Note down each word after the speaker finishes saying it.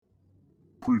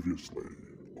Previously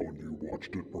on You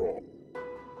Watched It Wrong.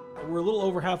 We're a little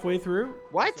over halfway through.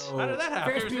 What? So How did that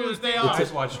happen? Ferris Bueller's Day You Off.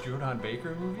 guys watched Jordan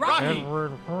Baker movie? Rocky.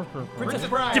 Princess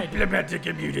Bride. Diplomatic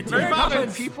immunity. How do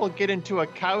people get into a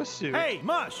cow suit? Hey,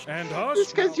 mush and hush.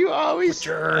 Just because you always,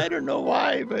 I don't know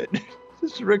why, but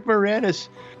this is Rick Moranis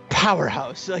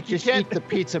powerhouse. Like, you can't eat the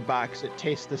pizza box. It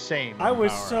tastes the same. I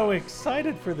was so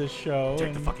excited for this show.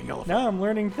 Take the fucking elephant. Now I'm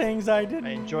learning things I didn't.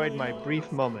 I enjoyed my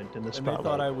brief moment in the And they spotlight.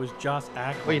 thought I was Joss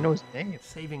Ackland. Well, you know his name.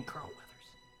 Saving Carl Weathers.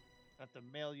 I have to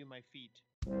mail you my feet.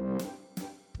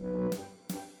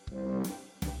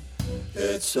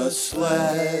 It's a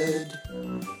sled,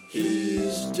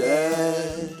 he's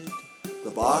dead.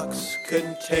 The box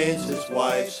contains his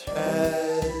wife's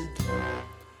head.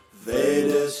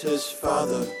 Vader's his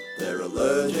father, they're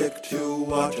allergic to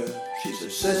water. She's a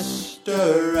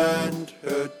sister and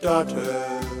her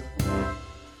daughter.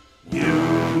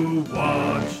 You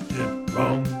watched it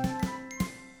wrong.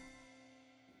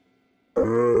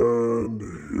 And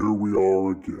here we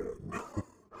are again.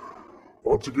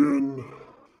 Once again,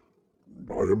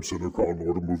 I am Cinecron,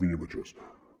 Lord of Moving Images.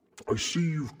 I see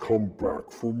you've come back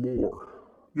for more.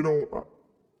 You know,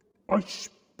 I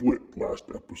split last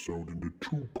episode into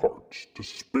 2 parts to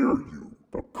spare you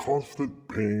the constant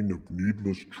pain of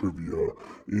needless trivia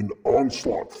in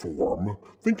onslaught form,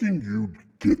 thinking you'd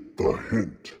get the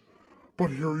hint. But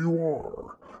here you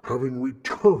are, having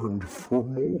returned for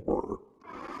more.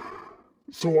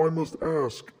 So I must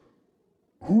ask,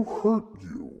 who hurt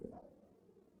you?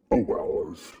 Oh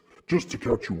well, just to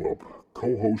catch you up,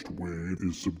 co-host Wade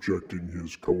is subjecting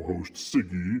his co-host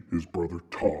Siggy, his brother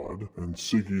Todd, and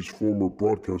Siggy's former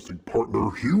broadcasting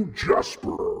partner Hugh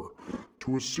Jasper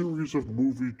to a series of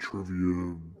movie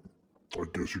trivia, I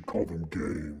guess you'd call them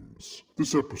games.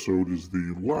 This episode is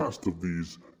the last of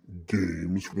these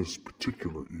games for this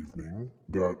particular evening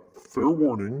that, fair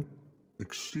warning,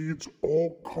 exceeds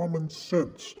all common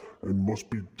sense and must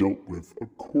be dealt with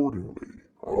accordingly.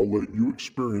 I'll let you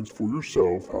experience for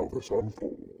yourself how this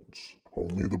unfolds.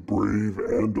 Only the brave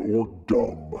and or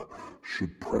dumb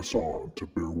should press on to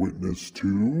bear witness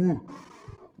to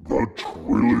the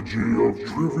Trilogy of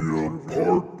Trivia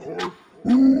Part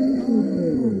 2.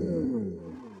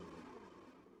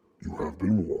 You have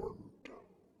been warned.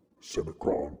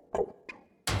 Cinecron out.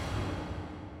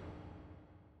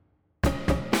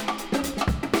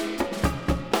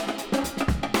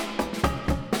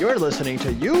 You're listening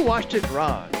to You Watched It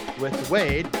Wrong with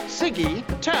Wade, Siggy,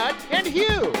 Todd, and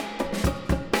Hugh.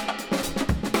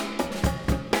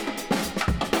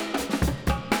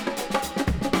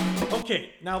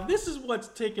 Okay, now this is what's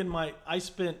taken I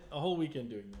spent a whole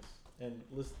weekend doing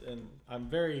this, and I'm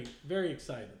very, very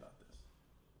excited about this.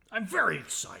 I'm very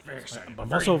excited. Very excited.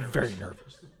 I'm also very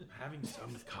nervous. Having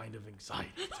some kind of anxiety.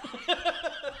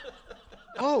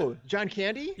 Oh, John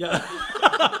Candy? Yeah,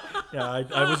 yeah.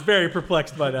 I was very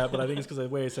perplexed by that, but I think it's because of the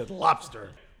way I said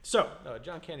lobster. So, No,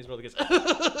 John Candy's brother gets.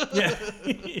 yeah.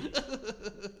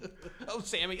 Oh,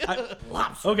 Sammy.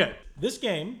 Lobster. Okay, this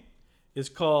game is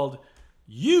called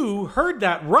You Heard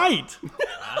That Right.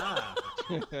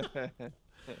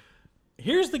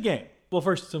 Here's the game. Well,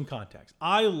 first, some context.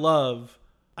 I have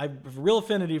a real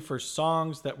affinity for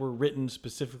songs that were written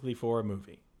specifically for a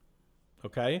movie.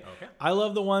 Okay? I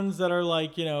love the ones that are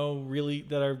like, really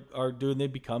that are doing, they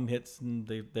become hits and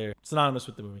they're synonymous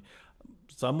with the movie.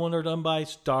 Some are done by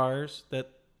stars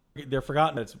that they're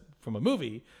forgotten it's from a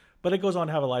movie, but it goes on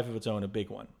to have a life of its own, a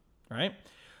big one, right?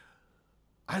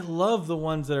 I love the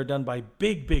ones that are done by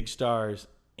big, big stars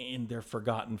and they're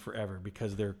forgotten forever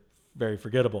because they're very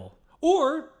forgettable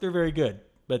or they're very good,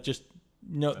 but just,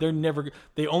 they're never,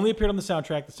 they only appeared on the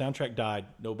soundtrack. The soundtrack died.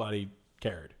 Nobody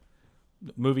cared.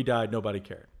 The movie died. Nobody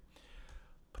cared.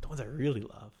 But the ones I really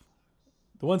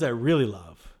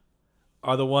love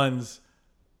are the ones,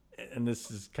 and this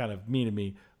is kind of mean to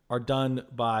me, are done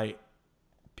by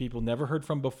people never heard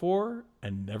from before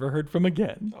and never heard from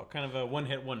again. Oh, kind of a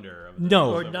one-hit wonder.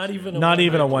 No, Or not even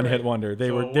a one-hit wonder. They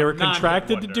So were one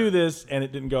contracted to non-hit do wonder. this, and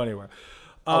it didn't go anywhere.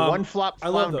 A one-flop I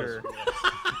love flounder. those.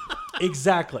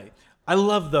 Exactly. I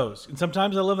love those. And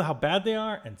sometimes I love how bad they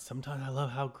are, and sometimes I love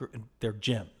how they're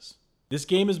gems. This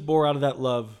game is born out of that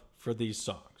love for these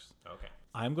songs. Okay.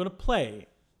 I'm going to play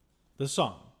the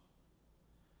song.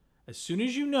 As soon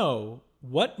as you know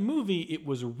what movie it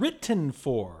was written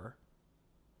for,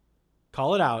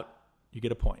 call it out, you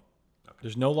get a point. Okay.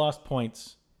 There's no lost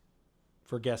points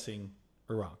for guessing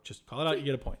or wrong. Just call it out, you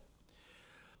get a point.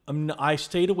 I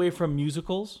stayed away from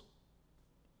musicals.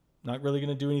 Not really going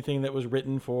to do anything that was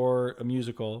written for a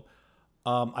musical.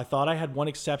 I thought I had one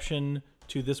exception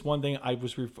to this one thing. I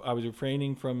was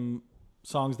refraining from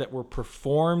songs that were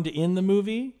performed in the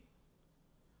movie.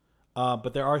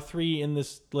 But there are 3 in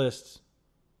this list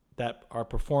that are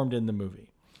performed in the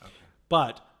movie. Okay.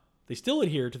 But they still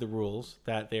adhere to the rules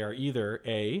that they are either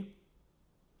a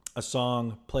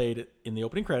song played in the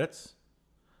opening credits,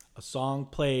 a song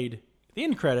played at the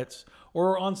end credits,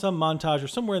 or on some montage or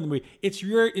somewhere in the movie. It's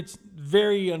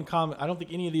very uncommon. I don't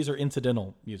think any of these are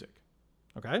incidental music.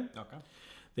 Okay? Okay.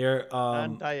 They're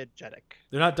non-diegetic.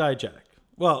 They're not diegetic.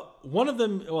 Well, one of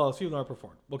them, a few of them are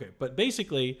performed. Okay, but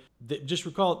basically, just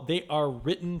recall, they are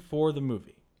written for the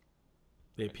movie.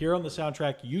 They appear on the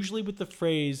soundtrack, usually with the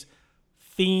phrase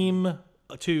theme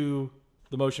to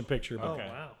the motion picture movie. Okay.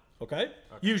 Oh, wow. Okay?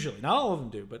 Usually. Not all of them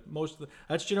do, but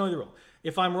that's generally the rule.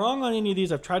 If I'm wrong on any of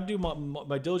these, I've tried to do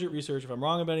my diligent research. If I'm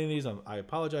wrong about any of these, I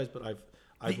apologize, but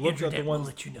I've looked at the ones. Will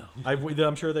let you know.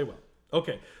 I'm sure they will.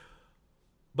 Okay.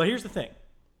 But here's the thing.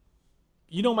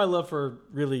 You know my love for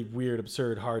really weird,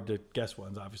 absurd, hard to guess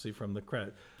ones, obviously, from the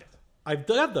credit. Yes. I've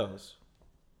done those.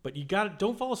 But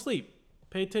don't fall asleep.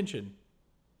 Pay attention.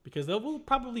 Because they will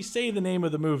probably say the name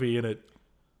of the movie in it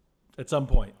at some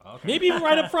point. Okay. Maybe even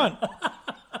right up front.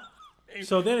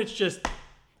 So then it's just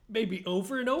maybe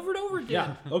over and over and over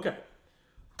again. Yeah. Okay.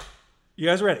 You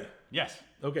guys ready? Yes.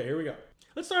 Okay, here we go.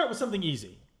 Let's start with something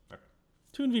easy. Okay.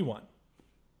 2v1.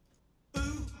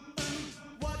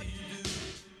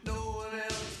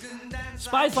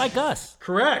 Spies Like Us.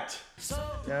 Correct.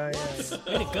 Yeah.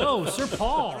 Way to go, Sir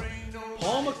Paul.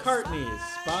 Paul McCartney's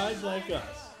Spies Like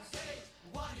Us.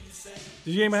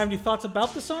 Did you have any thoughts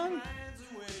about the song?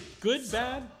 Good,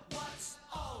 bad?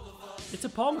 It's a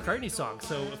Paul McCartney song,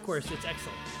 so of course it's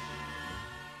excellent.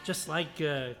 Just like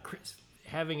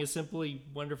having a simply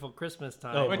wonderful Christmas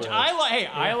time. Oh, Which boy. I like. Hey,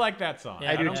 I like that song.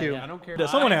 Yeah, I do too. I don't care. Yeah,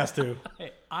 someone has to.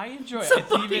 Hey, I enjoy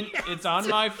it. It's on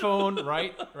my phone,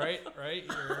 right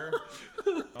here.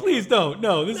 Please don't.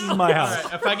 No, this is my All house.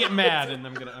 right, if I get mad, and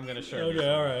I'm gonna share. Okay,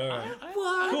 all right.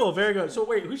 What? Cool, very good. So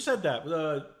wait, who said that?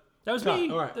 That was Todd. me.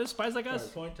 All right. That was Spies Like Us.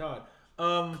 Point Todd.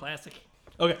 Classic.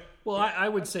 Okay. Well, I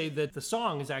would say that the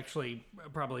song is actually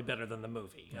probably better than the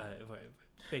movie.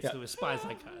 Basically, with Spies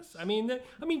Like Us. I mean,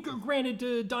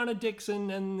 granted, Donna Dixon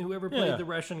and whoever played the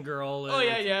Russian girl. Oh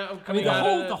yeah. I mean,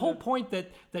 the whole point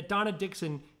that Donna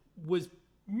Dixon was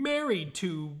married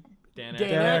to Dan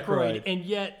Aykroyd and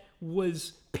yet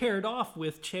was paired off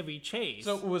with Chevy Chase.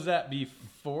 So was that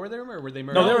before them, or were they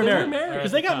married? No, they were they were married. married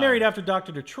Because at they the got time. married after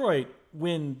Dr. Detroit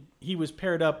when he was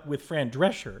paired up with Fran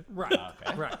Drescher. Right,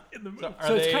 right.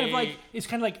 So it's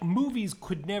kind of like movies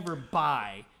could never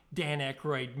buy Dan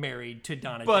Aykroyd married to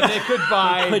Donna But Dixon. they could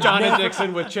buy Donna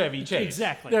Dixon with Chevy Chase.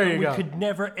 Exactly. There you we go. could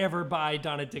never ever buy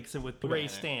Donna Dixon with Ray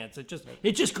Stantz.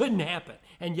 It just couldn't happen.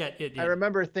 And yet it did. I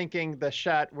remember thinking the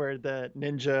shot where the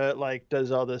ninja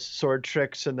does all the sword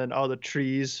tricks and then all the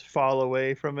trees fall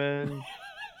away from him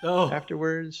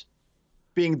afterwards,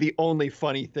 being the only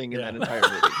funny thing in that entire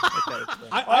movie.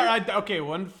 All right. Okay.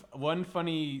 One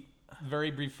funny,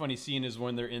 very brief funny scene is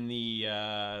when they're in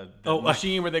the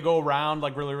machine where they go around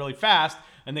like really really fast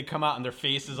and they come out and their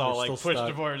face is all They're like still pushed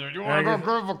stuck. forward. You want to go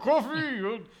grab a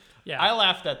coffee? Yeah. I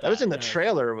laughed at that. That was in the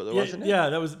trailer, wasn't it? Yeah,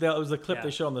 that was the clip Yeah.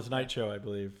 they showed on the Tonight Show, I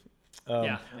believe.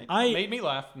 Yeah. Made me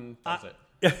laugh, and that's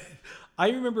it. I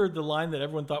remember the line that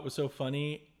everyone thought was so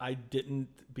funny. I didn't,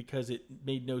 because it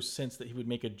made no sense that he would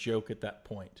make a joke at that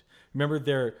point. Remember,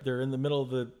 they're in the middle of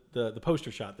the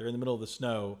poster shot. They're in the middle of the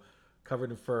snow,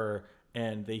 covered in fur,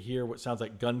 and they hear what sounds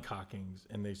like gun cockings,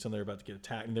 and they're about to get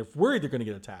attacked, and they're worried they're going to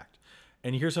get attacked.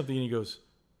 And he hears something, and he goes,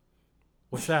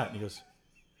 "What's that?" And he goes,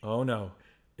 "Oh no,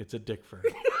 it's a dick fur."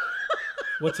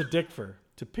 What's a dick fur?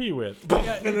 To pee with.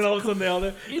 And then all of a sudden they all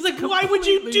there. He's like, "Why would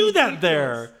you do that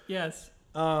there?" Yes.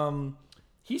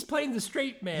 He's playing the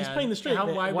straight man. He's playing the straight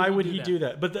man. Why Why would he he do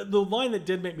that? But the line that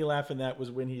did make me laugh in that was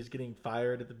when he's getting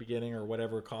fired at the beginning or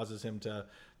whatever causes him to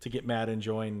get mad and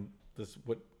join this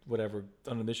whatever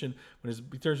on a mission. When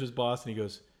he turns to his boss and he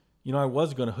goes, "You know, I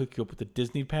was going to hook you up with the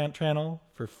Disney channel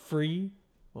for free.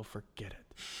 Well, forget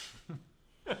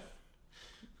it."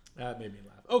 That made me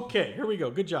laugh. Okay, here we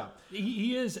go. Good job.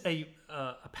 He is a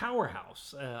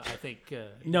powerhouse. I think.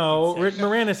 No, Rick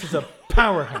Moranis is a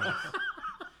powerhouse.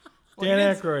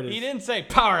 Dan Aykroyd is. He didn't say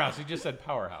powerhouse. He just said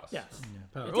powerhouse. Yes.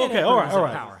 Okay, all right.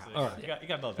 Powerhouse. All right. You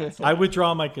got those. I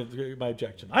withdraw my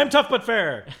objection. I'm tough but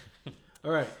fair.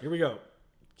 All right, here we go.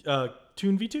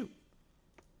 Toon V2.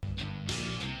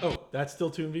 Oh, that's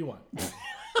still Toon V1.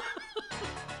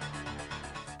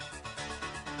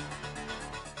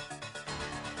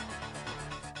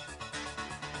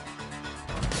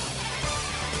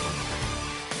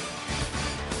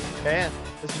 Man,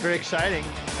 this is very exciting.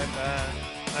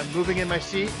 I'm moving in my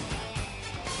seat.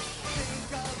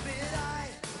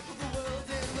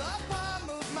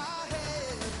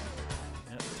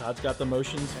 Todd's got the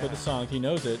motions for the song. He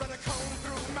knows it.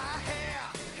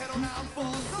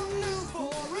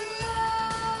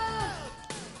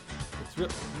 It's real.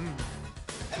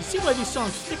 You see why these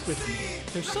songs stick with me?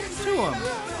 There's something to them.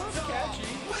 It's catchy.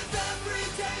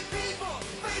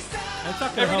 That's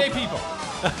not gonna Everyday help. people.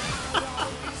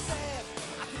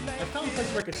 I found a place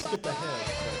where I could skip ahead.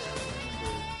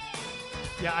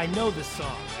 Yeah, I know this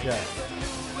song. Yeah.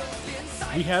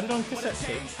 We had it on cassette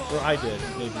tape, or I did,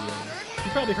 maybe. You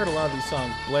probably heard a lot of these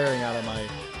songs blaring out of my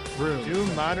room. New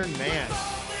Modern Man.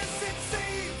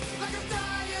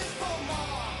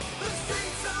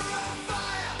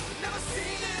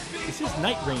 This is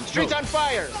Night Ranger. Streets on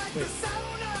fire. Yeah,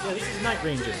 this is Night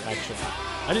Ranger, actually.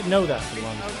 I didn't know that for a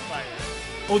long time.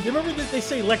 Oh, do you remember that they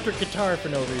say electric guitar for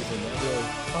no reason? That really,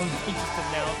 They just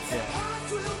announced.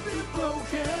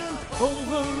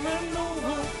 over and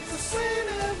over.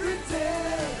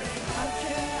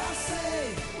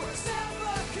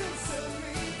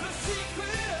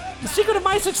 The secret of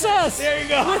my success. There you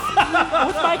go. With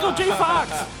Michael J.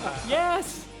 Fox.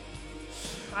 Yes.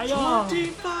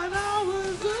 25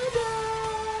 hours a day.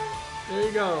 There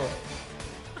you go.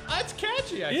 That's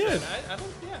catchy. I Yeah. said. I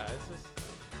don't. Yeah.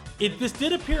 It's just. This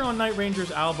did appear on Night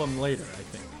Ranger's album later, I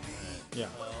think. Yeah.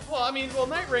 Well, I mean,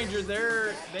 Night Ranger, they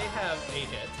have a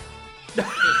hit. It's a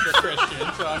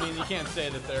Christian, so I mean, you can't say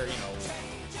that they're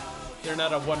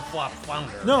not a one-flop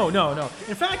flounder. No.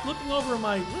 In fact, looking over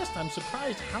my list, I'm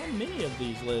surprised how many of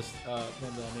these lists down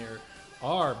here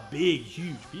are big,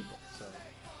 huge people. So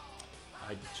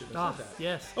I should have said that.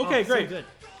 Yes. Okay, so great. good.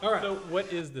 All right. So,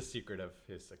 what is the secret of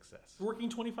his success? Working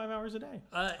 25 hours a day.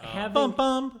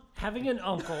 Having an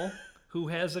uncle who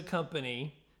has a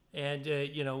company and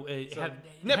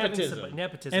nepotism.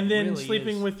 nepotism, And then really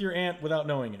sleeping is- with your aunt without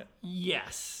knowing it.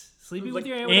 yes, sleeping with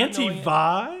your aunt without knowing it.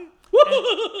 Anti-Vi?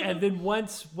 And then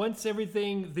once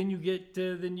everything, then you get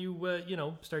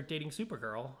start dating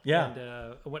Supergirl. Yeah.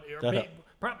 And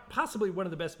possibly one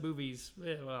of the best movies.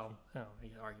 Well,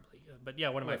 arguably, but yeah,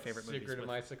 one of my favorite movies. Secret of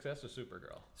my success was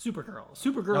Supergirl. Supergirl.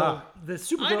 The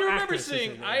Supergirl. I remember actress is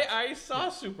seeing. in there. I saw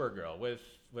Supergirl with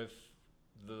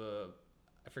the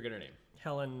I forget her name.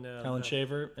 Helen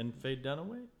Shaver and Faye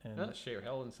Dunaway and Not Shaver.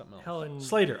 Helen something else. Helen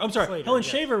Slater. I'm sorry. Slater, Helen yeah.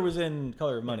 Shaver was in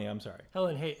Color of Money. I'm sorry.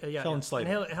 Helen Slater.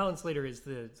 And Helen Slater is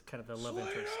the kind of the love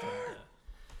interest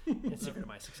in Secret of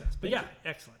My Success. But yeah,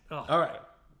 excellent. Oh. All right.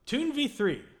 Toon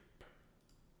V3.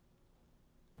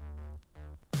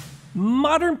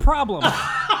 Modern Problem. I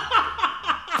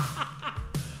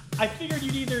figured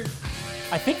you'd either.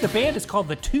 I think the band is called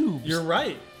The Tubes. You're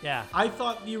right. Yeah. I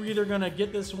thought you were either going to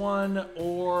get this one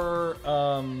or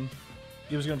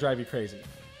it was going to drive you crazy.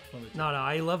 No,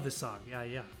 I love this song.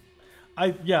 Yeah.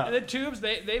 And the Tubes,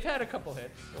 they've had a couple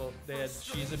hits. Well, they had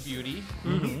She's a Beauty.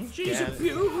 Mm-hmm. She's a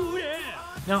beauty.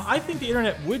 Now, I think the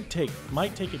internet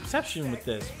might take exception with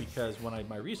this because when I did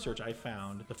my research, I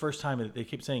found the first time they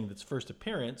keep saying its first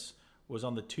appearance was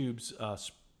on the Tubes'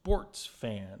 Sports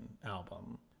Fan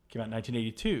album. Came out in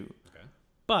 1982. Okay.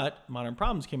 But Modern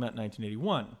Problems came out in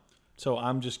 1981. So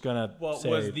I'm just going to say...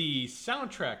 was the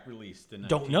soundtrack released in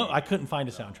Don't know. I couldn't find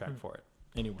a soundtrack for it.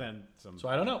 Anyway. So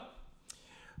I don't know.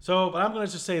 But I'm going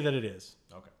to just say that it is.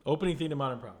 Okay. Opening theme to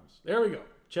Modern Problems. There we go.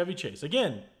 Chevy Chase.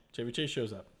 Again, Chevy Chase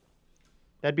shows up.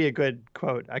 That'd be a good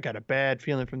quote. I got a bad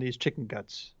feeling from these chicken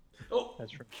guts. Oh,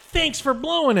 That's from thanks for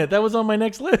blowing it. That was on my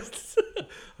next list.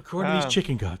 According to these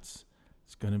chicken guts,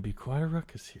 it's going to be quite a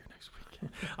ruckus here next week.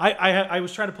 I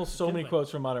was trying to pull so many quotes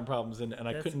from Modern Problems, and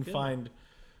I couldn't find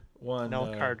one.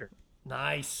 Nell Carter.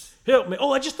 Nice. Help me.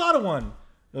 Oh, I just thought of one.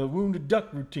 A wounded duck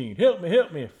routine. Help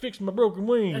me. Fix my broken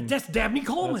wing. That's Dabney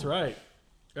Coleman. That's right.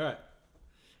 All right.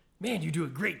 Man, you do a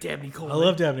great Dabney I Coleman.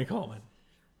 love Dabney Coleman.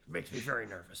 Makes me very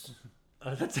nervous.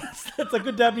 That's a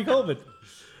good Dabney Coleman.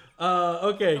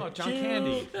 Okay. Oh, John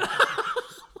Candy.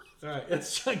 All right,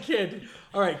 it's John Candy.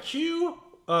 All right, cue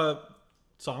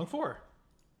song 4.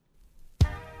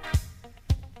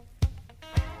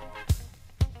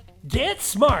 Get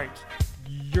smart.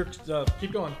 You're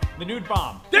keep going. The Nude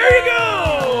Bomb. There you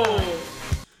go.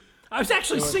 I was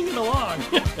actually singing along.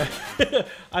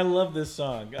 I love this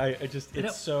song. I just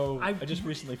I just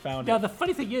recently found Now it. the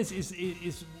funny thing is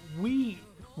we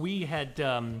had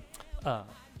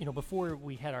before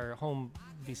we had our home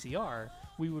VCR,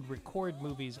 we would record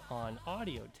movies on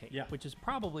audio tape, Yeah. which is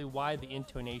probably why the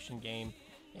intonation game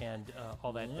and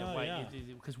all that. Yeah.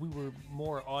 Because we were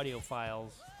more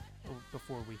audiophiles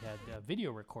before we had a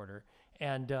video recorder.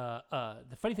 And the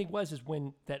funny thing was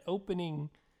when that opening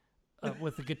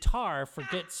with the guitar for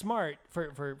Get Smart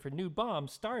for Nude Bomb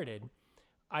started,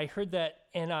 I heard that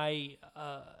and I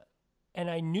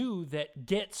knew that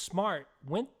Get Smart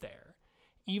went there.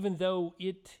 even though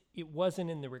it wasn't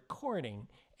in the recording.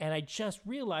 And I just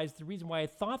realized the reason why I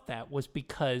thought that was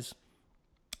because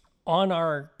on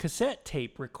our cassette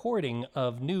tape recording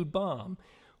of Nude Bomb,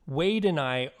 Wade and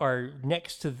I are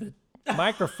next to the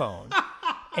microphone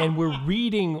and we're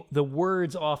reading the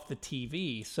words off the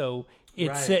TV. So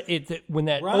when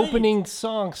that opening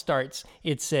song starts,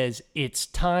 it says, "It's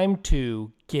time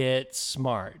to get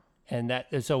smart." And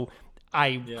so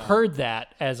I heard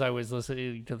that as I was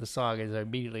listening to the song, as I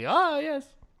immediately, yes.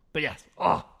 But yes,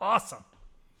 awesome.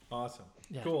 Awesome.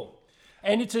 Yeah. Cool.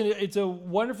 And it's a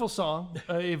wonderful song,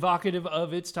 evocative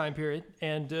of its time period,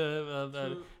 and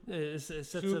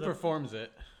sets Who it up. performs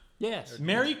it? Yes,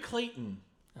 Mary Clayton.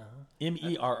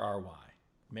 Merry.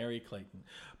 Mary Clayton.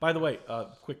 By the way,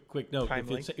 quick note.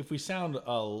 If we sound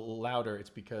louder, it's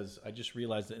because I just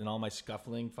realized that in all my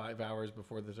scuffling 5 hours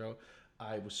before the show,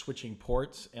 I was switching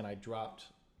ports and I dropped...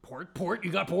 Port?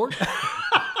 You got port?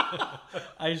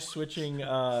 I was switching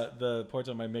the ports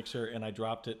on my mixer and I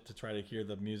dropped it to try to hear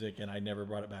the music and I never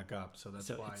brought it back up. So that's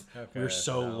why we're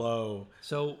so low.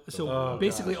 So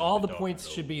basically all the points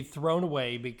should be thrown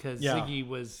away because Siggy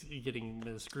was getting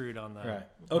screwed on the... Right.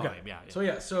 Okay. Volume.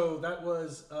 Yeah. So that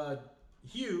was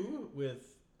Hugh with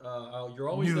You're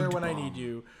Always Nude There When I Bomb. Need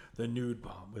You, the Nude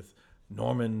Bomb with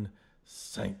Norman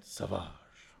Saint Sauvage.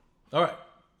 All right,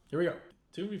 here we go.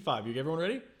 2v5. You everyone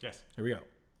ready? Yes. Here we go.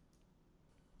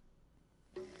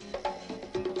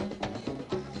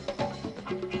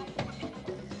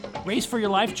 Race for Your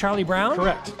Life, Charlie Brown?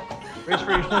 Correct. Race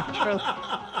for your life, Charlie.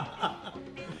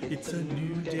 It's a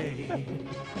new day.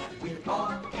 We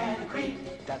all can agree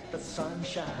that the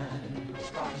sunshine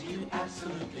drives you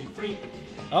absolutely free.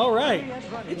 All right.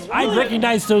 I'd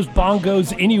recognize those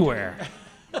bongos anywhere.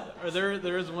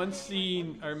 There is one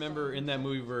scene I remember in that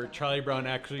movie where Charlie Brown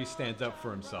actually stands up for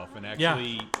himself and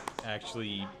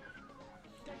actually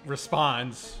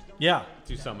responds Yeah.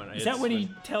 to someone. Is that when he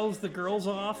tells the girls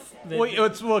off?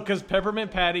 Because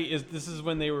Peppermint Patty this is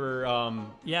when they were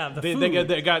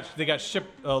they got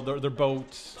shipped their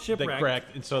boat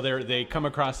Shipwrecked. and so they come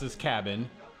across this cabin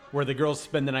where the girls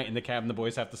spend the night in the cabin. The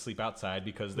boys have to sleep outside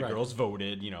because the girls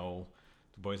voted. The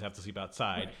boys have to sleep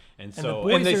outside, and the so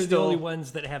boys they are still, the only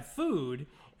ones that have food,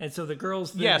 and so the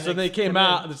girls. so they came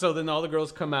out. So then all the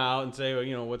girls come out and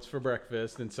say, what's for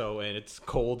breakfast? And it's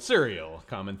cold cereal,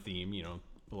 common theme.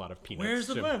 A lot of peanuts.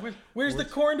 Where's the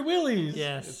corned willies?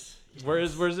 Yes.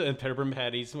 Where's it? And Peppermint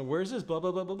Patty's, where's this? Blah,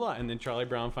 blah, blah, blah, blah. And then Charlie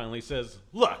Brown finally says,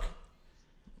 look,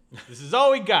 this is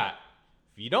all we got.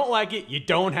 If you don't like it, you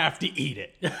don't have to eat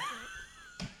it.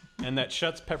 And that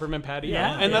shuts Peppermint Patty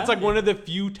up. And that's like one of the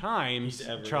few times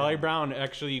Charlie Brown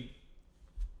actually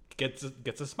gets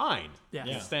a spine. Yeah.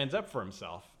 He stands up for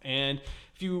himself. And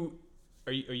if you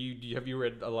have you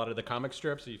read a lot of the comic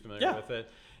strips? Are you familiar with it?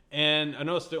 And I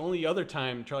noticed the only other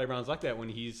time Charlie Brown's like that when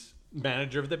he's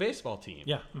manager of the baseball team.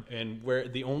 Yeah. And where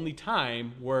the only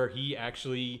time where he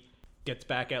actually gets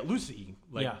back at Lucy.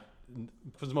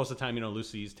 Because most of the time,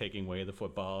 Lucy's taking away the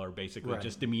football or basically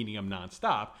just demeaning him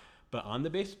nonstop. But on the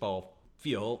baseball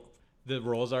field, the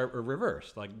roles are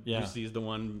reversed. Lucy's the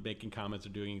one making comments or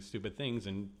doing stupid things.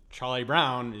 And Charlie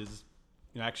Brown is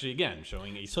actually, again,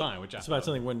 showing a spine, which it's about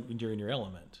something when you're in your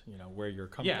element, where you're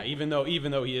comfortable. Yeah, even though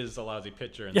he is a lousy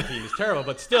pitcher and the team is terrible,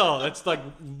 but still, it's like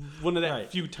one of the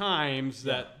few times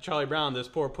that Charlie Brown, this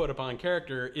poor put upon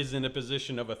character, is in a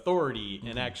position of authority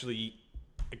and actually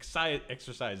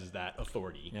exercises that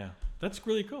authority. Yeah, that's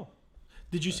really cool.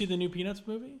 Did you see the new Peanuts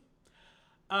movie?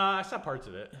 I saw parts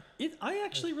of it. I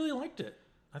actually really liked it.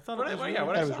 I thought I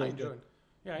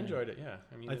enjoyed it. Yeah,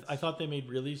 I thought they made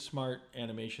really smart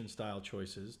animation style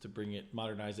choices to bring it,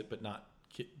 modernize it, but not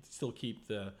still keep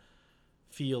the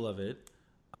feel of it.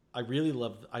 I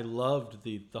loved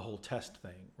the whole test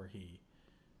thing where he.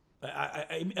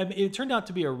 I mean, it turned out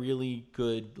to be a really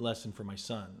good lesson for my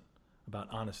son about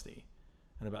honesty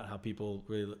and about how people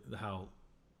we're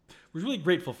really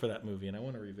grateful for that movie, and I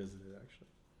want to revisit it actually.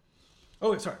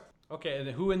 Oh, sorry. Okay, and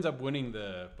then who ends up winning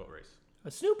the boat race?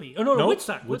 Snoopy. Oh, no,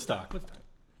 Woodstock. Woodstock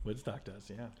does,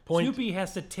 yeah. Snoopy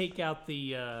has to take out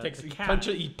the cat.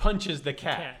 He punches the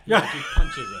cat. Yeah. He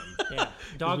punches him. Yeah.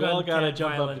 Dog we all on gotta cat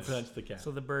jump violence, up to punch the cat. so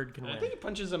the bird can I win. think he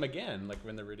punches him again, like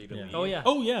when they're ready to leave. Oh, yeah.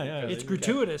 Oh, yeah. It's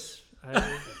gratuitous.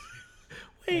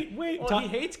 Wait. Well, he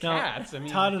hates cats.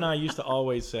 Todd and I used to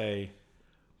always say,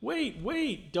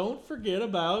 wait, don't forget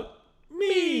about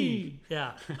me.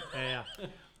 Yeah.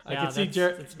 I can see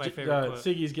that's my favorite quote.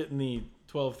 Siggy's getting the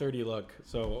 12:30 look,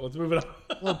 so let's move it on.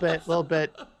 A little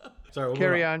bit. Sorry, we'll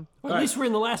Carry move on. Well, at least we're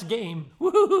in the last game.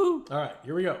 Woohoo! All right,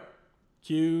 here we go.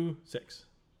 Q6.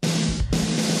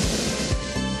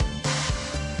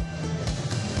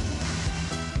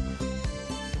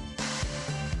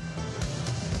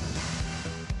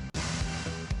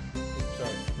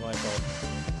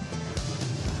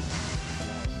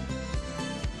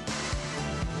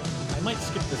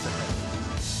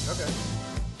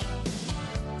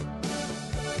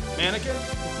 Mannequin?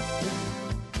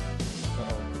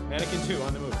 Uh-oh. Mannequin 2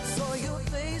 on the move. Saw your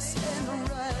face and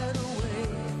right away.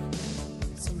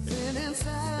 Something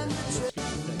inside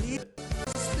me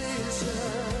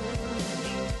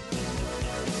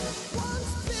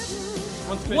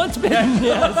Once bitten,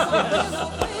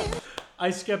 yes. I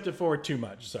skipped it forward too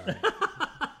much. Sorry.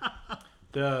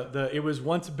 It was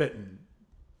Once Bitten.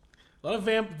 A lot of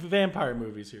vampire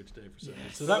movies here today for some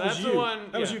reason. So that was you. The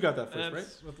one, that was you got that first, right?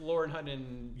 With Lauren Hunt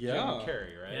and Jim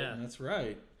Carrey, right? Yeah. That's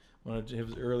right. One of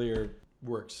his earlier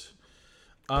works.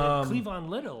 Cleavon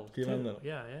Little. Cleavon Little.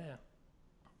 Yeah.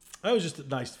 That was just a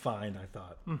nice find, I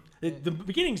thought. The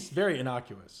beginning's very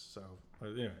innocuous. So,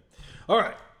 anyway. All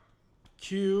right.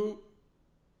 Q7.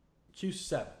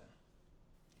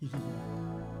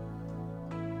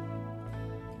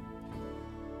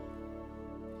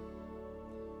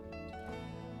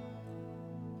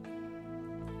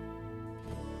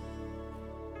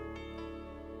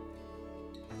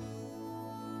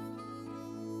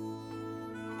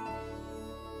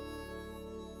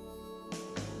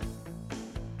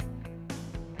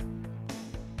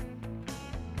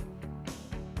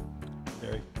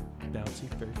 Very bouncy,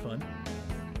 very fun.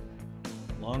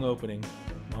 Long opening,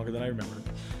 longer than I remember.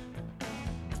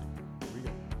 Here we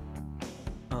go.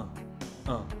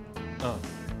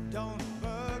 Don't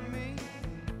bug me,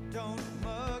 don't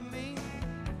mug me.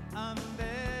 I'm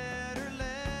better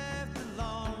left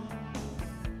alone.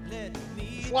 Let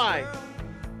me Fly.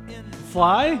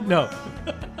 Fly? No.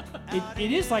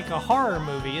 It is like a horror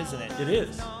movie, isn't it? It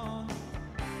is.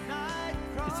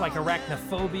 It's like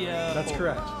arachnophobia. That's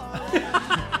correct.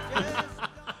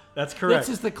 That's correct. This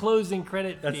is the closing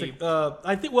credit That's theme.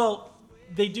 I think. Well,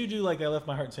 they do like "I Left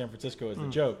My Heart in San Francisco" as the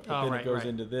joke, but then right, it goes right.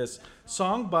 into this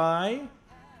song by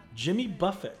Jimmy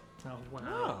Buffett. Oh,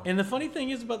 wow. And the funny thing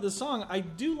is about this song, I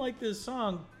do like this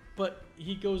song, but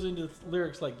he goes into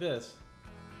lyrics like this.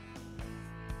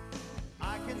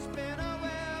 I can spin a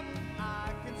web,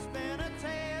 I can spin a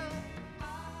tail.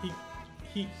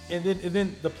 And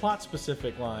then the plot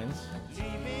specific lines. Leave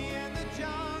me in the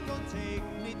jungle, take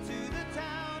me to the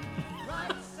town.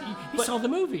 Right side. He saw the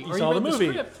movie. He or saw the read movie,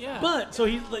 script, yeah. but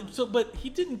but he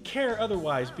didn't care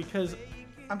otherwise because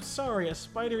I'm sorry, a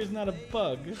spider is not a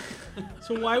bug.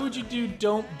 So why would you do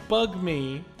 "Don't Bug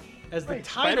Me" as the Wait,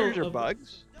 title? spiders are of,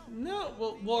 bugs? No,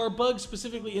 well, are bugs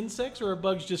specifically insects or are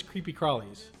bugs just creepy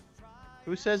crawlies?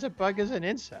 Who says a bug is an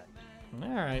insect? All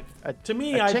right. A, To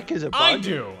me, a tick is a bug. I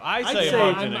do. I'd say say,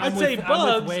 bugs. I'd say I'm with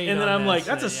bugs, Wade and then on I'm like,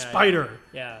 this. that's a Yeah, spider.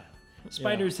 Yeah.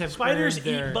 Spiders have Spiders earned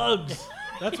eat their... bugs.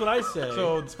 That's what I say.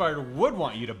 So the spider would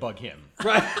want you to bug him.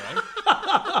 right.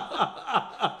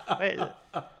 Wait,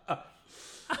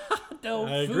 No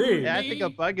I food agree. yeah, I think a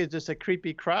bug is just a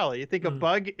creepy crawly. You think a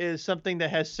bug is something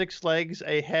that has 6 legs,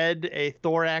 a head, a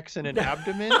thorax, and an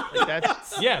abdomen? Like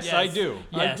that's Yes, I do.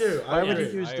 Yes. I do. why would you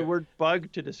agree. use the word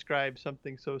bug to describe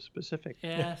something so specific?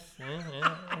 Yes.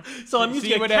 So I'm So using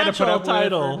you a would have to put catch-all up with it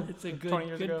title. It's a 20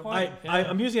 years good ago? point.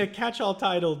 I'm using a catch-all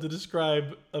title to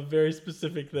describe a very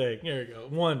specific thing. Here we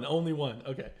go. Only one.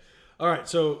 Okay. All right.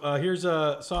 So here's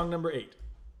song number 8.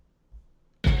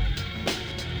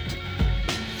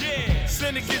 Yeah,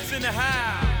 syndicates in the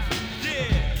house.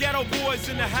 Yeah, ghetto boys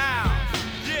in the house.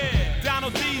 Yeah,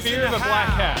 Donald D's Fear in the of a Black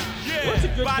house. Cat. Yeah, Well, that's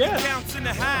a good Body guess. Counts in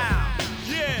the house.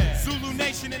 Yeah, Zulu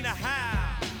Nation in the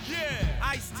house. Yeah,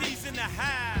 Ice-T's in the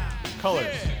house. Colors.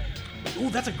 Yeah, Ooh,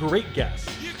 that's a great guess.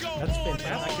 you go That's on and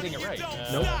fantastic. on Not getting and it right. you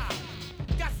don't Nope. stop.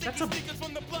 Got That's 60 a- stickers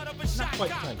from the blood of a not shot. quite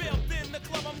Got time bailed in the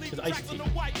club. I'm leaving It's tracks Ice-T. on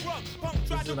the white rug. Punk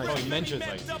tried to an break Ice-T. me, mentions man,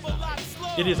 Ice-T. double lot of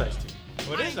slugs. It is Ice-T.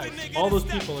 What I is ain't the Ice-T? nigga All those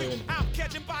that's people that are in freak. here. I'm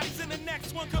catching bodies and the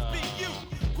next one could be you.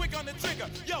 Quick on the trigger.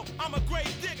 Yo, I'm a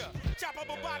grave digger. Chop up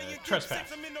a body and Trespass.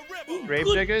 six 'em in the river. Grave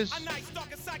Good. diggers? A nice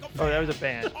stalker psychopath. Oh, that was a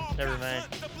band. Never mind.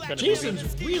 Been a Jason's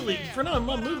movie. really, for not a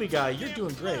movie guy, you're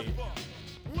doing great.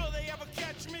 Will they ever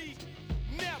catch me?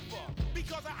 Never.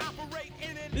 Because I operate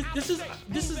in an This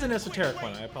is an esoteric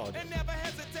one. I apologize. and never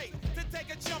hesitate to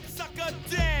take a jump sucker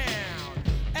down.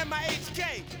 And my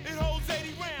HK, it holds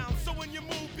 80 rounds. So when you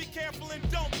move, be careful and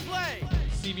don't play.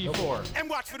 CV4. And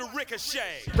watch for the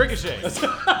ricochet. Ricochet.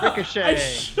 Ricochet.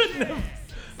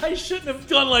 I shouldn't have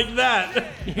done like that.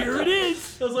 Here it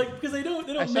is. I was like, because they don't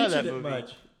I saw mention that it movie.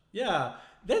 much. Yeah,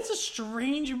 that's a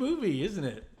strange movie, isn't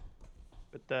it?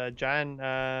 With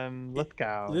John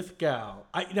Lithgow. Lithgow.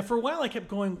 Now for a while I kept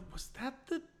going, was that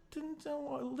the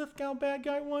Denzel Lithgow bad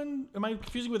guy one? Am I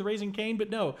confusing with Raising Cain? But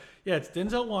no. Yeah, it's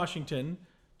Denzel Washington,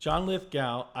 John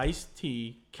Lithgow,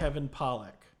 Ice-T, Kevin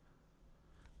Pollak.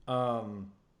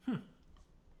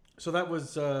 So that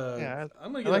was. Yeah,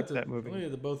 I'm gonna I give like to that movie. I'm gonna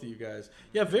give it to both of you guys.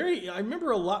 Yeah, I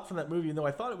remember a lot from that movie, though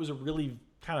I thought it was a really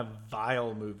kind of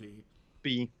vile movie.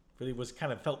 B. but it was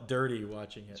kind of felt dirty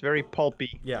watching it. It's very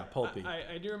pulpy. Yeah, pulpy.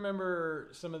 I do remember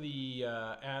some of the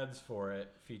ads for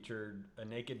it featured a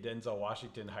naked Denzel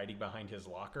Washington hiding behind his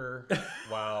locker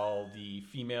while the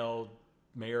female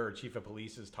mayor or chief of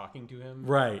police is talking to him.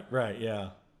 Right, yeah.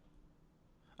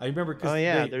 I remember.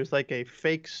 There's like a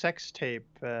fake sex tape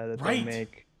that they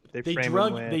make.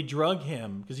 They drug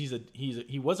him because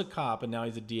he was a cop and now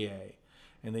he's a DA,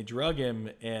 and they drug him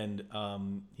and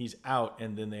he's out,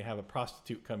 and then they have a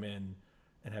prostitute come in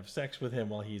and have sex with him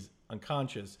while he's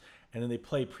unconscious, and then they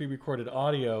play pre-recorded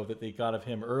audio that they got of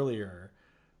him earlier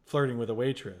flirting with a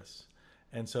waitress,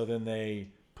 and so then they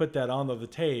put that on the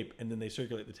tape, and then they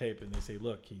circulate the tape and they say,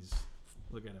 look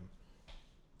at him,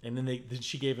 and then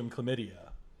she gave him chlamydia.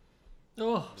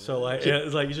 Oh, so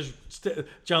it's like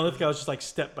John Lithgow is just like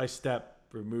step by step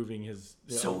removing his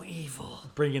evil,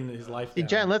 bringing his life down.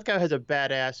 John Lithgow has a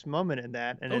badass moment in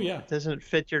that, and it doesn't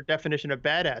fit your definition of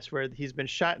badass, where he's been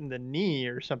shot in the knee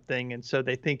or something, and so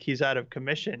they think he's out of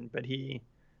commission, but he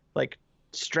like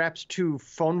straps 2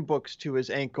 phone books to his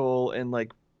ankle and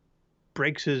like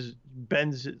forces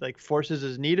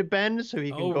his knee to bend so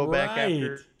he can go back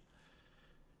after.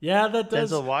 Yeah, that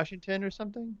does. Denzel Washington or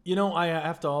something? I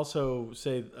have to also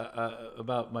say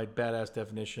about my badass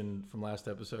definition from last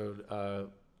episode.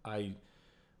 I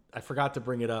forgot to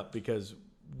bring it up because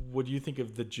what do you think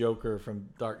of the Joker from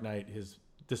Dark Knight, his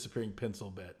disappearing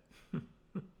pencil bit?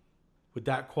 Would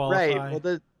that qualify? Right.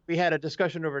 Well, we had a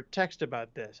discussion over text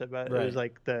about this. It was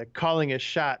like the calling a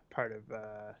shot part of.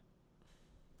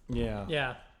 Yeah.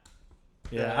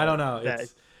 Yeah. I don't know.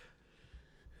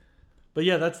 But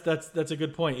yeah, that's a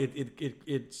good point.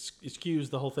 It skews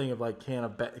the whole thing of like,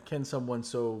 can someone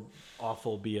so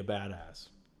awful be a badass,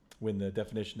 when the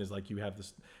definition is like you have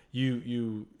this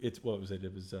it's what was it?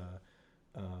 It was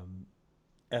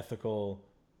ethical,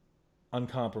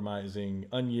 uncompromising,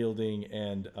 unyielding,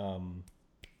 and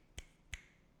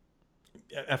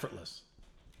effortless.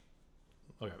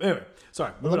 Okay. Anyway,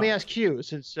 sorry. Well, let me ask Hugh,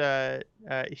 since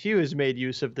Hugh has made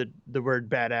use of the word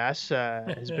badass,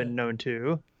 has been known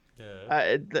to.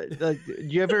 Have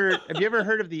you ever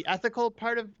heard of the ethical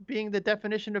part of being the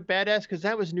definition of badass? Because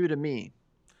that was new to me.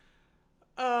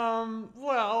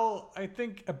 Well, I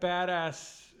think a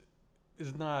badass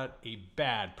is not a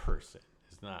bad person.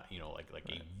 It's not, like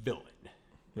a villain.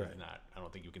 Right. It's not. I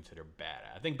don't think you consider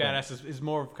badass. I think badass is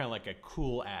more of kind of like a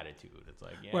cool attitude. It's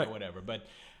like whatever. But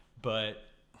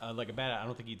like a badass, I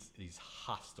don't think he's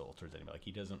hostile towards anybody. Like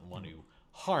he doesn't want to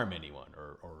harm anyone,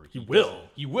 or he will.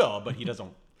 He will, but he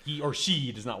doesn't. He or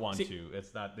she does not want to.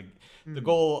 It's not the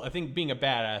goal. I think being a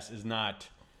badass is not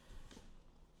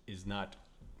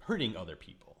hurting other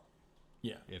people.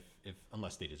 Yeah. If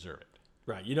unless they deserve it.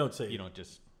 Right. You don't say. You don't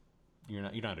just. You're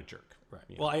not a jerk. Right.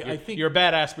 You Well, I think you're a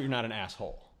badass, but you're not an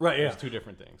asshole. Right. Yeah. It's 2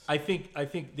 different things. I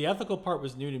think the ethical part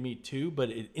was new to me too, but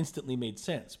it instantly made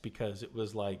sense because it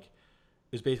was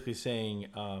basically saying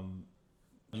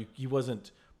he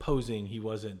wasn't posing. He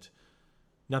wasn't.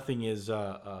 Nothing is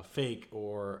fake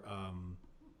or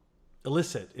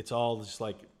illicit. It's all just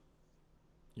like,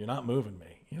 you're not moving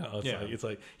me. It's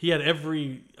like he had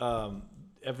everything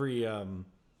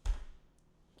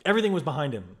was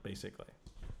behind him basically.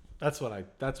 That's what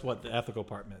the ethical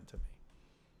part meant to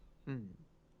me.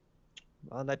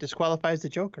 Well, that disqualifies the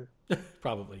Joker.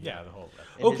 Probably. Yeah, the whole.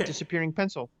 And his disappearing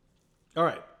pencil. All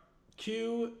right.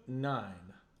 Q9.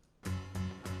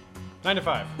 9 to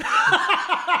 5.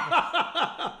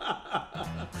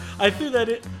 I threw that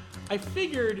in. I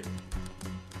figured.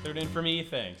 Threw it in for me.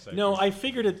 Thanks. I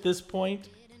figured at this point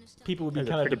people would be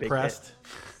kind of depressed.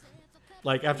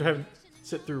 Like after having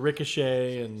sit through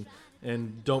Ricochet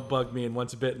and Don't Bug Me and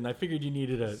Once Bitten, I figured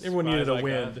everyone needed a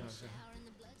win.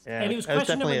 Yeah, and he was that was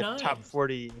question definitely number 9. a top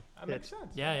 40. That makes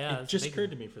sense. Yeah. It just occurred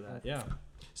to me for that. Yeah.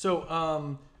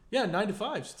 So 9 to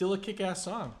 5, still a kick-ass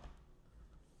song.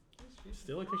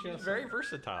 Still a kick-ass song. Very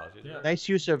versatile. Yeah. Nice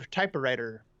use of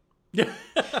typewriter. Yeah.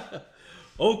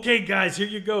 Okay, guys, here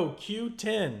you go.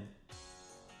 Q10.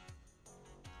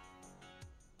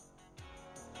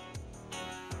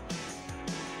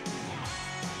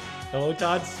 Hello,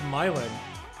 Todd, smiling.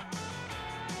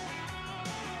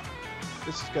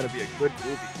 This is going to be a good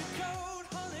movie.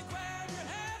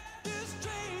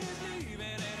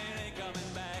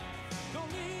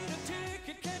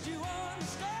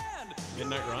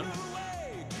 Midnight Run?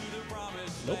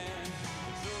 Nope.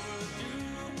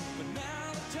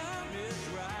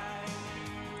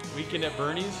 Weekend at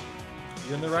Bernie's?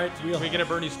 You're in the right wheel. Weekend at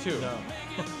Bernie's too. No.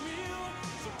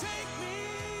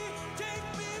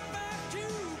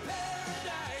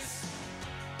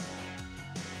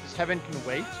 Heaven Can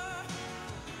Wait.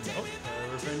 Nope.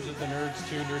 Revenge of the Nerds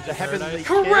 2, Nerds The of Heavenly Paradise.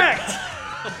 Correct!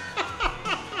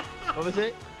 What was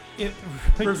it?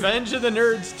 Revenge of the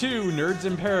Nerds 2, Nerds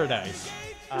in Paradise.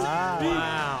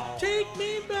 Wow. Take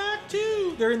me back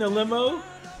to. They're in the limo.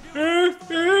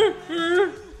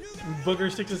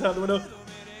 Booger sticks his out the window.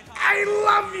 I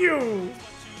love you.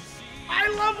 I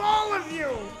love all of you.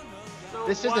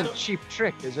 This isn't Cheap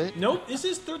Trick, is it? Nope, this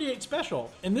is 38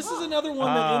 Special. And this is another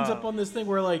one that ends up on this thing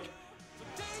where, like,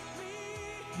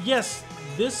 yes,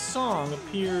 this song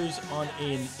appears on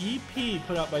an EP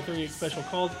put out by 38 Special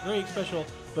called 38 Special,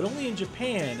 but only in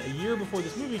Japan a year before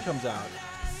this movie comes out.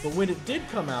 But when it did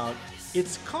come out,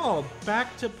 it's called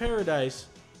Back to Paradise,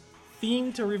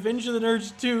 themed to Revenge of the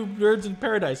Nerds 2, Nerds in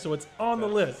Paradise, so it's on the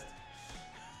list.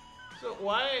 So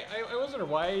why, I wonder,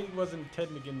 why wasn't Ted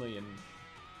McGinley in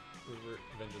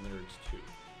Revenge of the Nerds 2?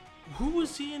 Who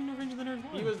was he in Revenge of the Nerds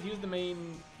 1? He was the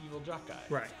main evil jock guy.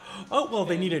 Right. Oh, well,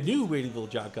 they need a new evil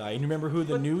jock guy. And you remember who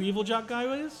the new evil jock guy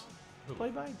was?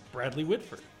 Played by Bradley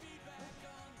Whitford.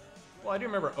 Well, I do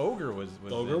remember Ogre was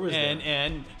Ogre in, was there.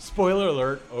 and spoiler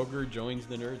alert, Ogre joins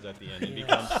the Nerds at the end. He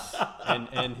becomes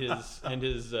and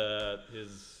his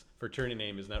fraternity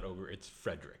name is not Ogre, it's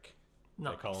Frederick.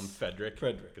 Nice. I call him Frederick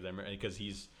because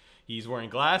he's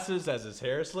wearing glasses, has his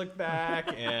hair slicked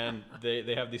back, and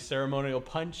they have the ceremonial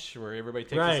punch where everybody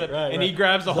takes a sip, and he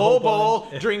grabs the whole bowl,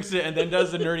 drinks it, and then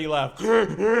does the nerdy laugh.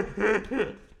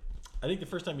 I think the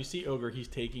first time you see Ogre, he's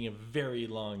taking a very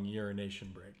long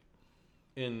urination break.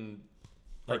 In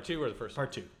part 2 or the first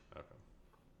Part 2. Okay.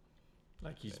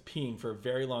 Like he's peeing for a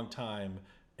very long time,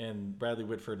 and Bradley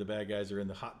Whitford, the bad guys, are in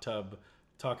the hot tub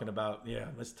talking about,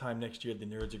 this time next year the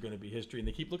nerds are going to be history, and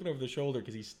they keep looking over the shoulder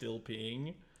because he's still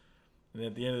peeing. And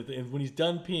at the end of the when he's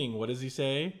done peeing, what does he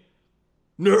say?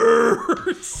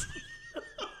 Nerds.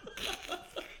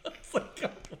 It's like,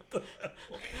 what the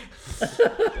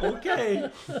hell? Okay.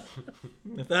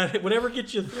 If that whatever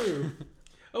gets you through.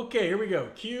 Okay, here we go.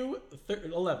 Cue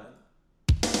 11.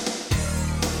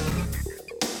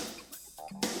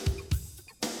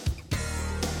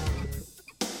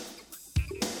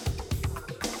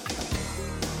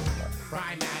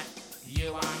 Cry, Matt.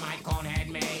 You are my conehead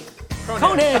mate.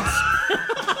 Coneheads!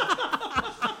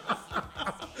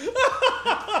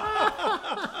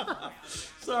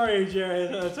 Sorry,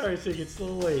 Jared. Sorry, Siggy. It's a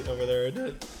little late over there, isn't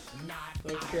it?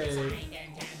 Okay.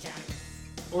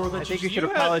 Or I think you should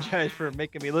apologize for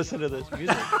making me listen to this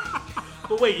music.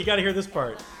 But wait, you got to hear this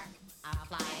part. I'll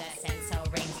fly the sensor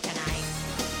rings tonight.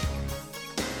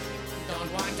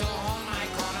 Don't want to hold my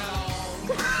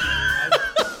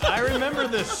corner. I remember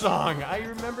this song. I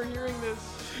remember hearing this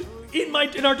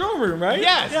in our dorm room, right?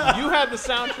 Yes, you had the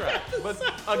soundtrack.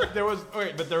 But there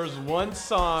was one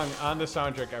song on the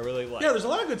soundtrack I really liked. Yeah, there's a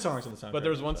lot of good songs on the soundtrack. But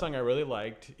there was one song I really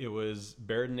liked. It was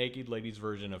Bare Naked Ladies'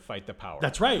 version of "Fight the Power."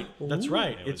 That's right. That's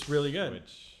right. It's really good.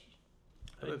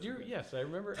 Yes, I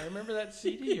remember that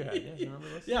CD you had. Yes, I remember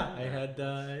listening. Yeah, I had.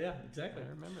 Yeah, exactly. I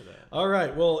remember that. All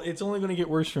right. Well, it's only going to get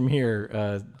worse from here,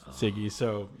 Siggy.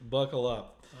 So buckle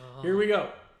up. Here we go.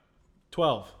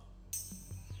 12.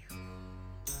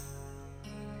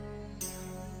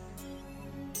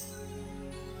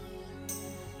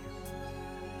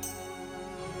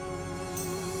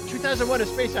 "2001: A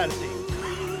Space Odyssey."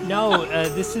 No,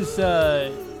 this is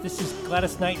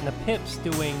Gladys Knight and the Pips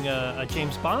doing a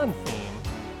James Bond theme.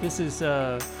 This is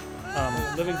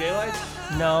Living Daylights?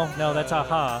 No, that's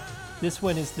Aha. This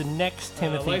one is the next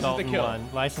Timothy License to Dalton Kill. one.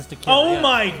 License to Kill. Oh yeah.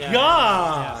 my Yeah.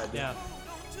 God! Yeah.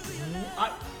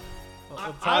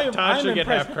 Todd should get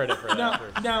impressed. half credit for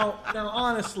that. Now,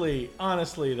 honestly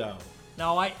though.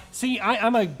 No,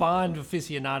 I'm a Bond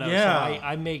aficionado, Yeah. so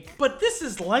I make. But this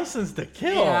is License to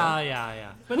Kill.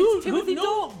 Yeah. But it's Timothy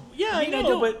Dalton. Yeah, I know,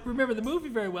 don't but remember the movie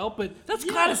very well, but that's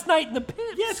Gladys Knight and the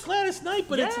Pips. yeah, it's Gladys Knight,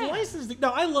 but it's Yeah. License to.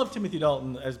 No, I love Timothy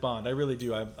Dalton as Bond. I really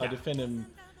do. I defend him.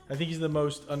 I think he's the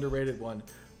most underrated one.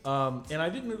 And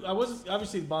I wasn't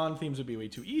obviously the Bond themes would be way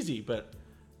too easy, but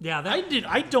Yeah, I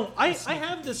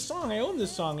have this song. I own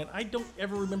this song, and I don't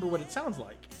ever remember what it sounds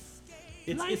like.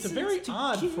 It's a very License to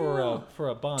odd Kill. for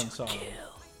a Bond song.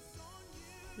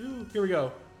 Ooh, here we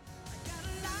go.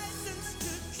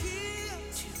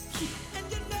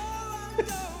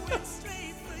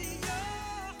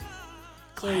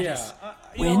 So yeah,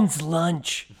 wins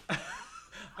lunch.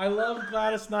 I love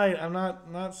Gladys Knight. I'm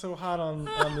not so hot on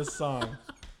this song.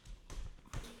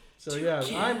 So yeah,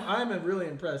 I'm really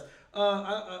impressed.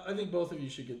 I think both of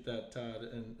you should get that, Todd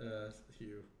and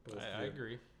Hugh. I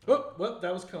agree. Whoop,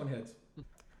 that was Coneheads.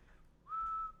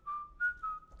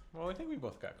 Well, I think we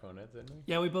both got Coneheads, didn't we?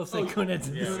 Yeah, we both said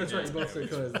Coneheads. Yeah, that's right. You both said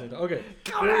Coneheads. Okay,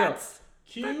 here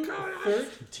we go.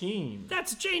 Q13.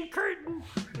 That's Jane Curtin.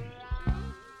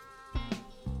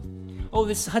 Oh,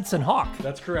 this is Hudson Hawk.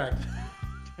 That's correct.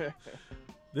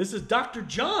 This is Dr.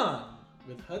 John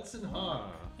with Hudson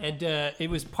Hawk. And it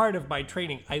was part of my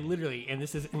training. I literally, and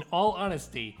this is in all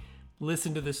honesty,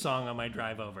 listened to this song on my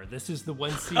drive over. This is the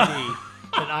one CD that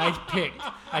I picked.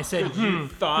 I said,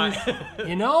 thought,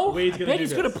 you know, Wade's I gonna bet do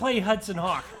he's going to this. play Hudson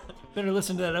Hawk. Better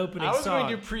listen to that opening I was song.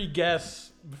 going to pre-guess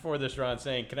before this, Ron,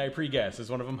 saying, "Can I pre-guess?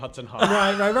 Is one of them Hudson Hawk?"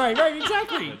 Right,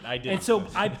 exactly. I didn't. And so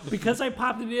because I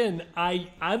popped it in,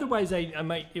 otherwise I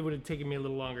might, it would have taken me a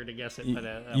little longer to guess it.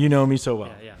 But You know me so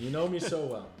well. Yeah. You know me so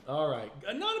well. All right.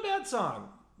 Not a bad song.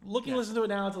 Listen to it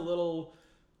now, it's a little,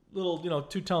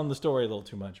 telling the story a little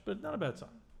too much, but not a bad song.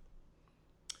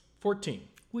 14.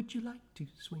 Would you like to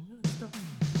swing a star?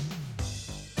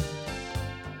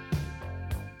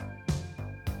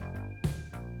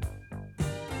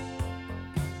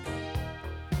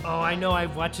 Oh, I know.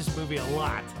 I've watched this movie a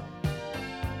lot.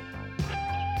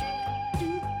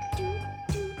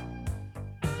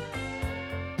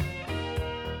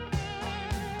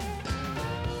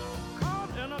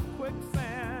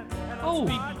 Oh,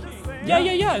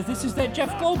 yeah. This is that Jeff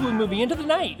Goldblum movie, Into the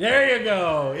Night. There you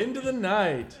go. Into the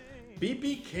Night.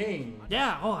 B.B. King.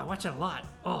 Yeah. Oh, I watch it a lot.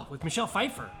 Oh, with Michelle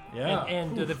Pfeiffer. Yeah.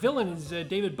 And the villain is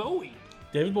David Bowie.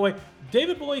 David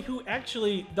Bowie, who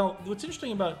actually, what's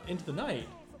interesting about Into the Night,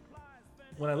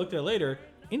 when I looked at it later,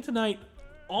 Into the Night,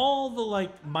 all the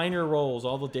minor roles,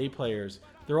 all the day players,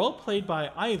 they're all played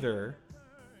by either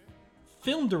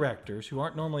film directors who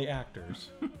aren't normally actors,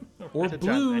 or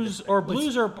blues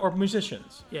or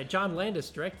musicians. Yeah, John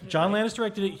Landis directed it. John Landis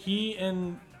directed it. He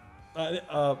and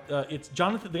it's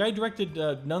Jonathan, the guy who directed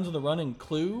Nuns on the Run and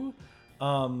Clue.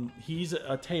 He's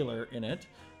a Taylor in it.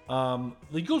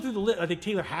 You go through the list. I think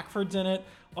Taylor Hackford's in it.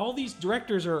 All these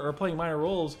directors are playing minor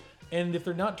roles, and if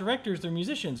they're not directors, they're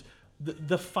musicians.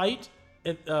 The fight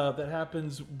that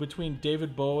happens between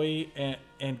David Bowie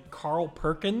and Carl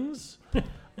Perkins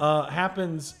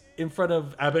happens in front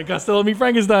of Abbott and Costello Meet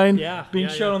Frankenstein being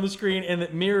shown on the screen, and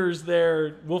it mirrors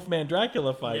their Wolfman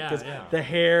Dracula fight because the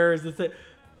hair is the thing.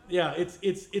 Yeah,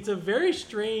 it's a very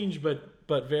strange but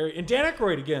very, and Dan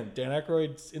Aykroyd again. Dan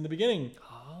Aykroyd's in the beginning.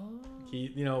 Oh.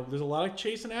 There's a lot of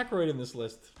Chase and Aykroyd in this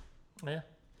list. Yeah.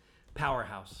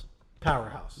 Powerhouse.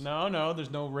 No, there's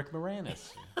no Rick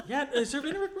Moranis. Yeah, is there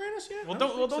been a Rick Moranis yet? Well,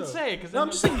 don't say it because I'm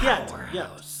just saying yet.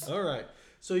 All right.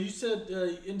 So you said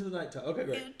Into the Night. Okay,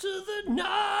 great. Into the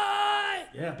Night.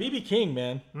 Yeah, B.B. King,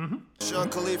 man. Mm-hmm. Sean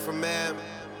Khalifa, man.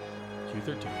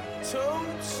 Q13. 2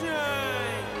 Chainz.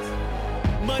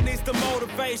 Money's the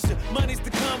motivation, money's the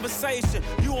conversation.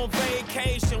 You on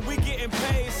vacation, we getting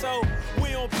paid, so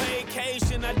we on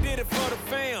vacation. I did it for the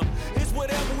fam. It's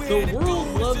whatever we had to do. The world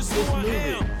loves this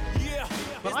movie. Yeah.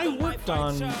 But I worked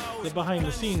on the behind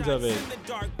the scenes of it,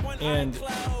 and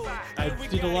I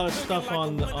did a lot of stuff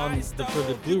for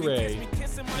the Blu-ray,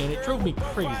 and it drove me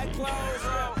crazy.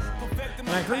 And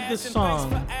I heard this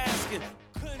song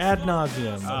ad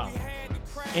nauseum,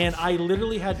 and I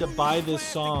literally had to buy this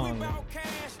song.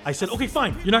 I said, okay,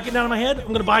 fine, you're not getting out of my head,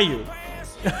 I'm gonna buy you.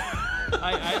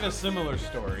 I have a similar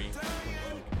story.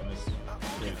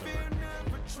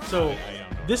 So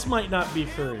this might not be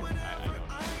for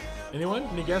anyone.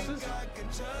 Any guesses?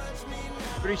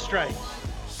 3 Strikes.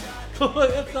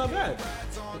 That's not bad.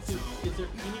 Is there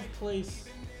any place?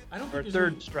 I don't think Or there's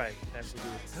Third any, Strike. I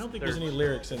don't think there's any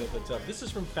lyrics in it that's up. This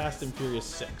is from Fast and Furious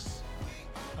 6.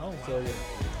 Oh, wow. So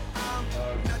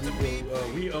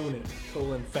we own it.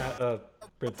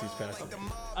 Parentheses Fast.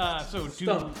 So to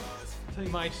tell you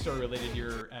my story related to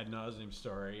your ad nauseum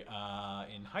story.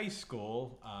 In high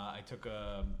school, I took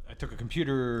a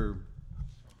computer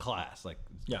class,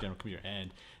 general computer,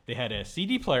 and they had a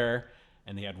CD player,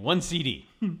 and they had one CD.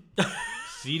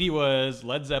 CD was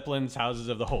Led Zeppelin's "Houses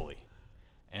of the Holy,"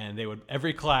 and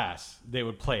every class they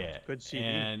would play it. Good CD.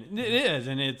 And it is,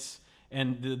 and it's.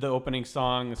 And the opening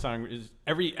song, the song is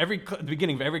the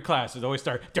beginning of every class is always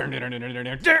start, and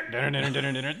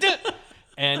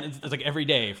it's like every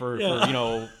day for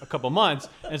a couple months.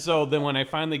 And so then when I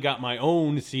finally got my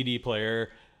own CD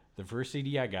player, the first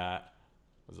CD I got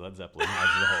was Led Zeppelin,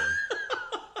 "Houses of the Holy."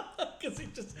 Because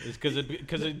it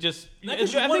just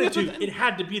it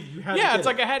had to be. It's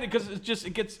like I had it because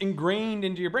it gets ingrained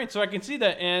into your brain. So I can see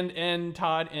that. And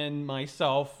Todd and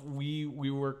myself, we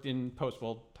worked in post.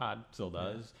 Well, Todd still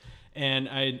does, and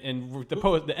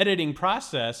the editing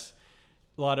process.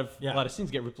 A lot of scenes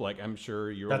get ripped. Like I'm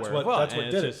sure you're aware of. That's what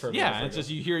did it for me. Yeah, it's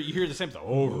just you hear the same stuff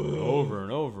over and over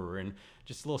and over, and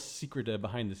just a little secret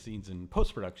behind the scenes in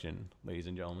post production, ladies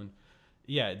and gentlemen.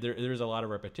 Yeah, there's a lot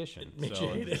of repetition. Makes you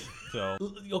hate it. So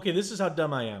okay, this is how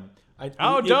dumb I am.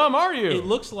 How dumb are you? It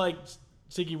looks like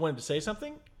Siggy wanted to say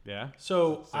something. Yeah.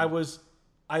 So I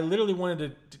literally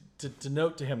wanted to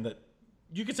note to him that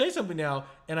you could say something now,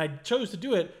 and I chose to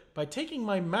do it by taking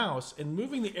my mouse and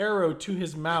moving the arrow to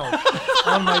his mouth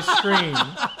on my screen.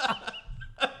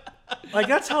 Like,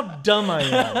 that's how dumb I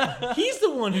am. He's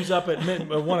the one who's up at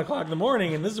 1 o'clock in the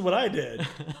morning, and this is what I did.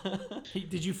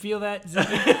 Did you feel that?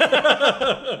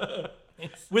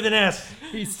 With an S.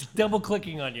 He's double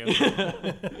clicking on you.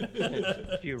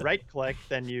 If you right click,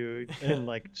 then you can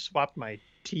like swap my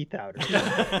teeth out.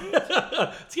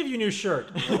 Let's give you a new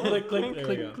shirt. Click, click, there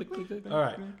we go. click. All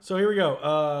right, so here we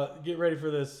go. Get ready for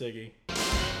this, Siggy.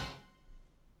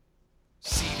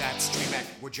 See that, Streamek?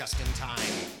 We're just in time.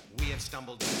 We have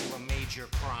stumbled into a major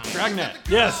crime. Dragnet.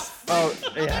 Yes. Oh,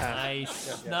 yeah.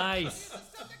 Nice. Nice.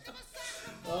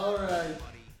 All right.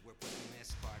 We're putting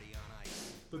this party on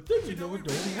ice. But then you know we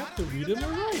don't have to read them the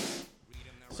rights.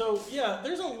 So yeah,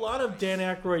 there's a lot of Dan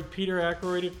Aykroyd, Peter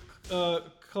Aykroyd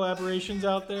collaborations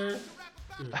out there.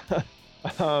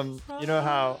 You know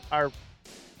how our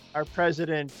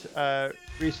president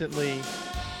recently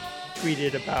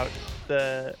tweeted about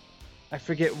I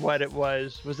forget what it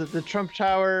was. Was it the Trump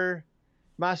Tower,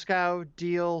 Moscow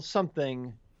deal,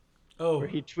 something? Oh, where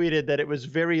he tweeted that it was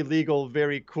very legal,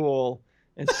 very cool,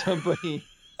 and somebody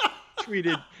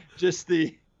tweeted just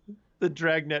the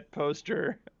Dragnet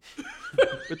poster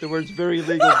with the words "very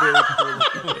legal, very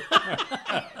cool."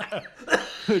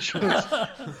 Which was,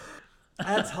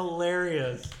 that's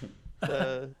hilarious.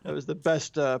 that was the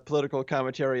best political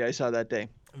commentary I saw that day.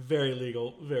 Very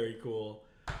legal, very cool.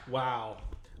 Wow.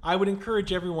 I would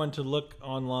encourage everyone to look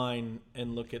online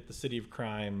and look at the City of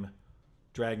Crime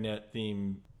Dragnet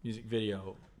theme music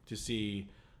video to see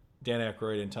Dan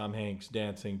Aykroyd and Tom Hanks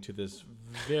dancing to this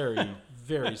very,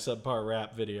 very subpar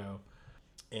rap video.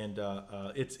 And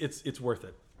it's worth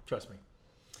it. Trust me.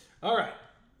 All right.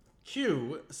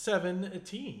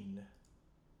 Q17.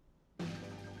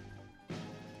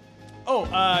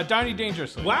 Oh, Donnie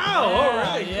Dangerously. Wow. All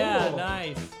right. Yeah, cool.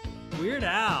 nice. Weird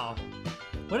Al.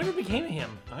 Whatever became of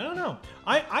him? I don't know.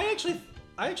 I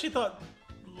actually thought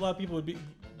a lot of people you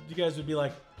guys would be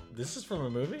like, this is from a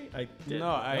movie? I did.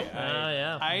 No,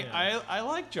 yeah. I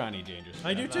like Johnny Dangerously.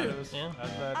 I do too.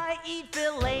 I eat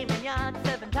filet mignon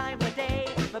 7 times a day.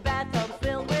 My bathtub's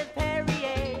filled with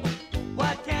Perrier.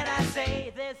 What can I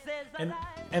say? This is the life.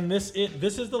 And this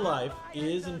is the life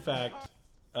is in fact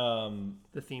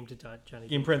The theme to Johnny.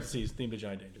 In parentheses, theme to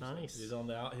Johnny Dangerously. Nice. It is on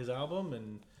his album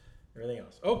and everything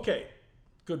else. Okay,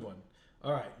 good one.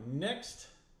 All right, next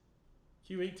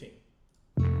Q18.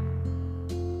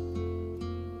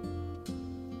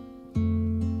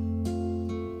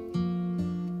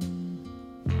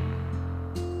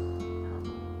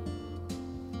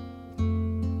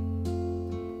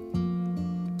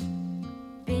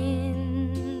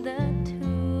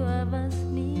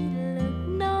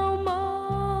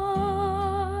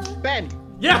 Ben.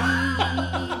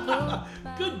 Yeah.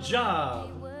 Good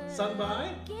job. Sung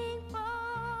by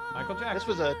Michael Jackson. This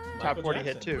was a top Michael 40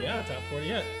 Jackson. hit too. Yeah, top 40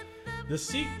 hit.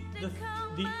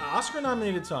 The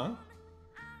Oscar-nominated song.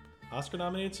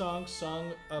 Oscar-nominated song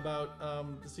sung about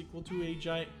the sequel to a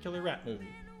giant killer rat movie.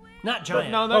 Not giant.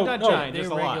 No, not giant. They're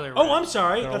Just a lot. regular Oh, I'm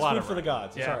sorry. There are a That's lot Food of for the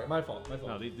rats. Gods. Yeah. Sorry, my fault.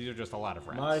 No, these are just a lot of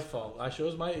rats. My fault. I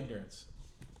shows my ignorance.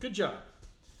 Good job.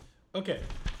 Okay.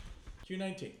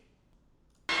 Q19.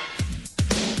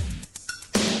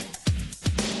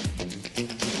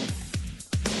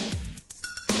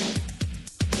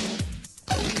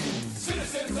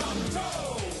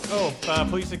 Oh,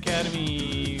 Police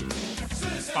Academy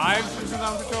 5 Citizens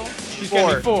on Patrol? Police Four.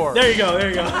 Academy 4. There you go. There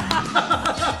you go. All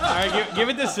right, give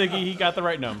it to Siggy. He got the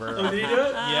right number. Oh, did he do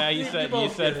it? Yeah, you said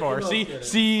both get it. 4. You both See, get it.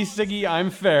 Siggy, I'm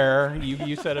fair.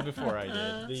 You said it before I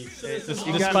did. The You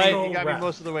Citizen got me, Patrol you got me rap.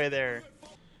 most of the way there.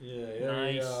 Yeah, there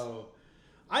Nice. you go.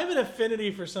 I have an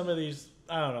affinity for some of these.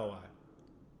 I don't know why.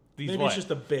 These Maybe what? it's just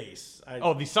the bass.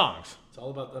 Oh, these songs. It's all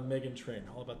about the Megan Train.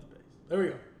 All about the bass. There we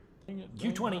go.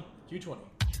 Q20. Q20.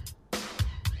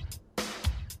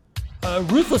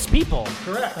 Ruthless People.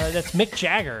 Correct. That's Mick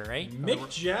Jagger, right? Mick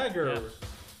Jagger. Yeah.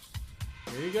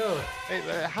 There you go. Hey,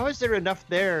 how is there enough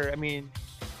there? I mean,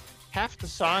 half the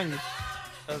songs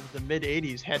of the mid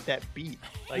 '80s had that beat.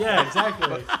 Like, Yeah,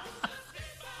 exactly.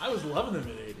 I was loving the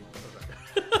mid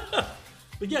 '80s.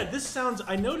 But yeah, this sounds.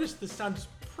 I noticed this sounds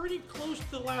pretty close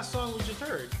to the last song we just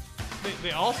heard.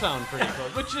 They all sound pretty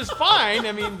close, which is fine.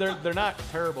 I mean, they're not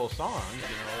terrible songs. You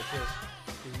know, it's just.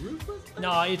 Ruthless?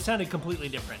 No, it sounded completely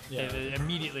different. Yeah.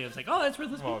 Immediately, I was like, "Oh, that's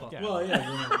Ruthless Well, People." yeah. Well, yeah,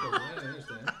 I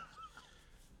understand.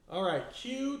 All right,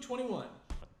 Q21.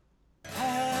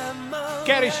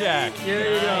 Caddyshack.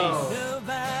 There you go.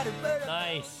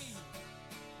 Nice.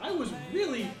 I was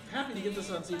really happy to get this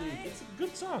on CD. It's a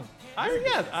good song.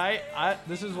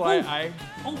 This is why I.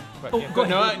 Go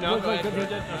ahead. No, Go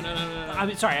ahead. No.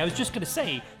 I'm sorry. I was just going to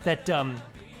say that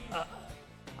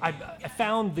I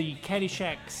found the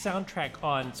Caddyshack soundtrack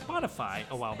on Spotify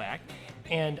a while back,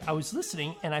 and I was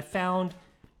listening, and I found,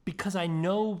 because I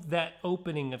know that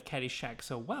opening of Caddyshack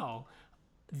so well,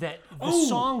 that the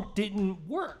song didn't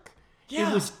work. Yeah.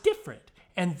 It was different.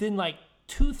 And then, like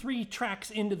 2-3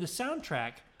 tracks into the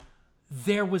soundtrack,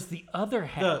 there was the other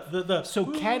half. So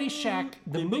Caddyshack,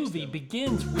 the movie,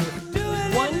 begins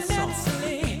with one song,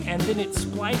 and then it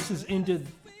splices into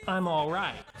I'm All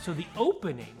Right. So the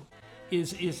opening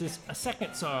is this a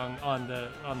second song on the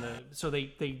so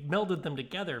they melded them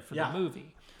together for the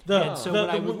movie.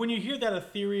 When you hear that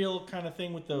ethereal kind of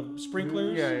thing with the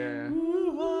sprinklers,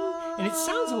 and it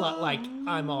sounds a lot like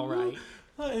I'm All Right.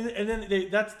 And then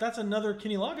that's another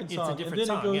Kenny Loggins song. It's a different and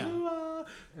then song.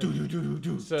 It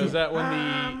goes, So is that when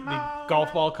the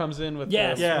golf ball comes in with the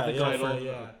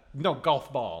title? No,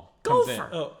 golf ball comes in.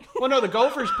 Gopher. Well, no, the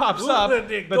Gophers pops up, but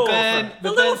then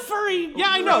the little furry. Yeah,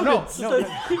 I know. No.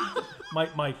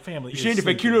 My family. Shane, if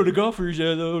I kill all the golfers,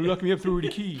 they'll lock me up through the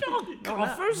key.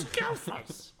 Golfers.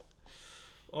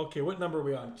 Okay, what number are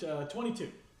we on?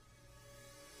 22.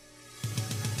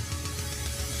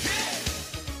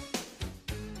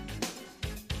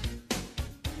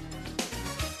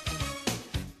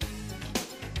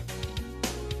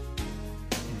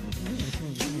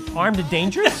 Armed and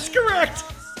Dangerous? That's correct.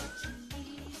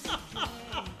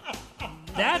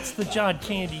 That's the John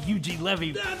Candy, Eugene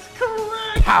Levy. That's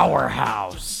correct.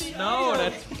 Powerhouse. No,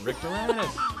 that's Rick Moranis.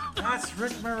 That's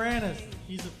Rick Moranis.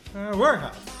 He's a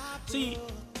warehouse. See,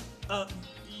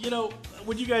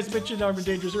 when you guys mentioned Armed and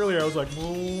Dangerous earlier, I was like,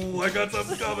 I got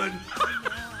something coming.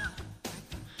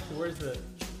 So where's the...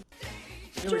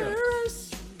 Here we go.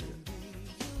 This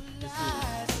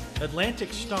is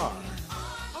Atlantic Star.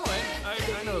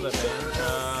 I know that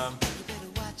band.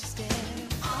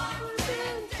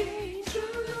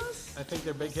 I think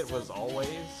their big hit was Always.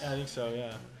 I think so,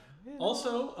 yeah.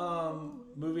 Also,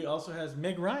 movie also has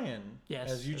Meg Ryan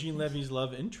as Eugene Levy's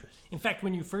love interest. In fact,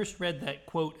 when you first read that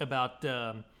quote about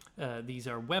these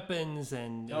are weapons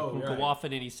and can go off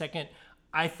at any second,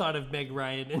 I thought of Meg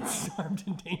Ryan and Armed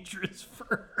and Dangerous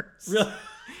first. Really?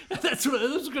 That's what I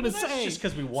was going to say. That's just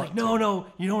because we want to. No,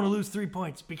 you don't want to lose 3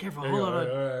 points. Be careful. Hold on.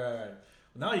 All right.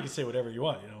 Now you can say whatever you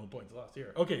want. Points lost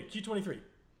here. Okay, Q23.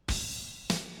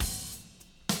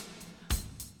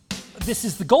 This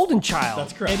is The Golden Child.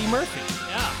 That's correct. Eddie Murphy.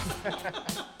 Yeah.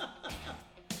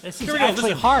 This is Here we go,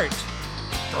 actually listen. Heart.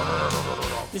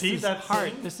 This See, is that's Heart.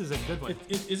 singing? This is a good one.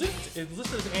 Is it? It's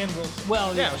listed as Ann Wilson.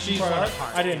 Well, Yeah, she's part part of of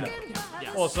Heart. I didn't know.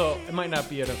 Yeah. Well, so it might not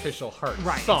be an official Heart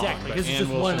Right, song, exactly, but because it's Ann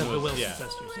just one Wilson of the was- Wilson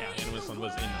sisters, yeah. Ann Wilson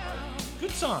was in Heart.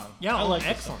 Good song. Yeah, I like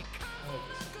this excellent. song. I like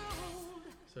this song.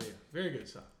 So yeah, very good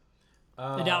song.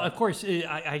 Now, of course,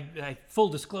 I full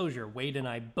disclosure, Wade and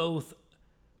I both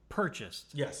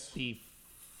purchased the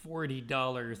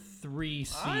 $40 3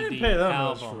 CD I didn't pay that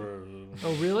album. much for it.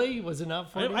 Oh, really? Was it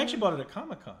not $40? I actually bought it at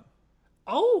Comic-Con.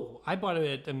 Oh, I bought it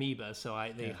at Amoeba, so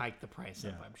they hiked the price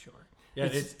up, I'm sure. Yeah,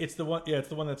 it's the one. Yeah, it's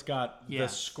the one that's got the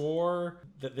score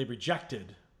that they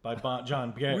rejected by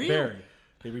John Barry.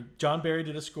 John Barry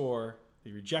did a score.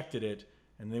 They rejected it,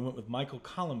 and they went with Michael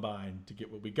Columbine to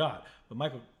get what we got. But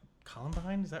Michael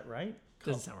Columbine, is that right?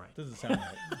 Doesn't sound right. Doesn't sound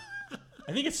right.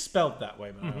 I think it's spelled that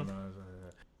way, but I don't know.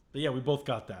 But yeah, we both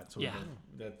got that. So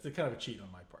that's kind of a cheat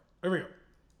on my part. Here we go.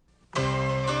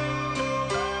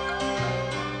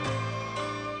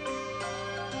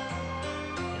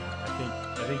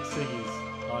 I think Siggy's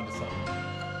onto something.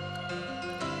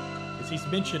 Because he's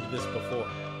mentioned this before.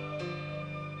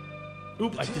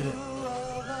 Oop, I did it.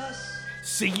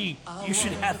 Siggy, you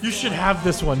should have You should have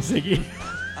this one, Siggy.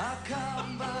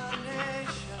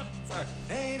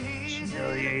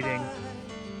 Humiliating.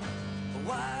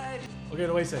 Okay,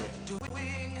 no, wait a second.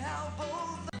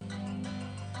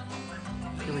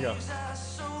 Here we go.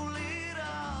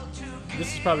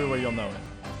 This is probably where you'll know it.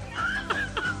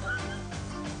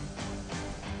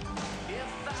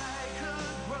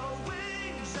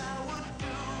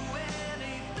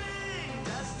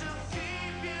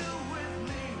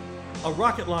 A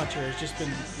rocket launcher has just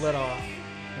been let off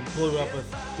and blew up a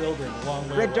building a long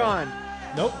way Red away. Dawn.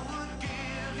 Nope.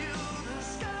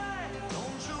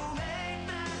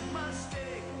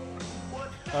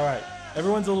 All right.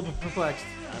 Everyone's a little bit perplexed.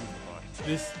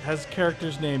 This has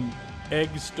characters named Egg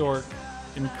Stork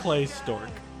and Clay Stork.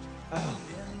 Oh.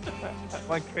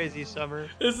 One Crazy Summer.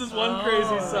 This is One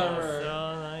Crazy Summer.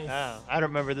 So nice. Oh, I don't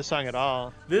remember the song at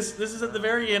all. This is at the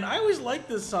very end. I always liked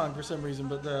this song for some reason,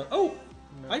 but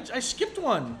I skipped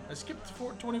one. I skipped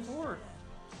 24.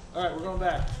 All right, we're going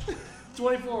back.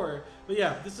 24. But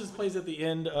yeah, this plays at the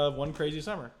end of One Crazy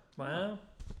Summer. Wow.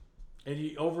 And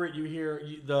you hear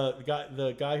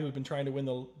the guy who's been trying to win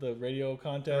the radio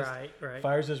contest. Right.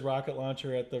 Fires his rocket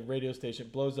launcher at the radio station,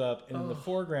 blows up, and in the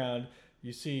foreground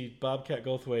you see Bobcat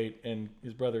Goldthwait and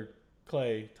his brother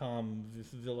Clay, Tom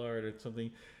Villard or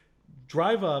something,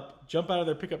 drive up, jump out of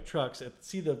their pickup trucks, and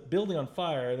see the building on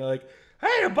fire, and they're like,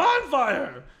 "Hey, a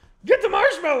bonfire! Get the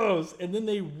marshmallows!" And then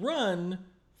they run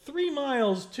 3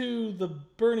 miles to the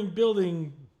burning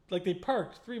building, like they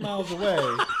parked 3 miles away.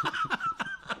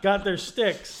 Got their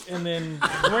sticks and then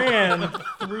ran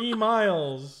 3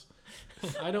 miles.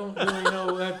 I don't really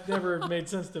know. That never made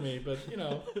sense to me. But,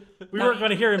 we weren't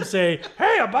going to hear him say,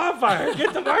 "Hey, a bonfire,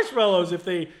 get the marshmallows," if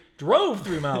they drove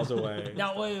 3 miles away.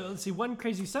 Now, let's see. One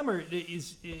Crazy Summer,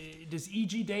 does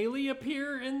E.G. Daily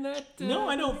appear in that? No,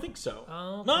 I don't think so.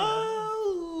 Okay.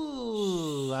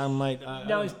 No! I might.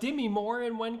 Now, is Demi Moore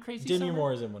in One Crazy Summer? Demi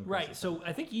Moore is in One Crazy Right, Summer. so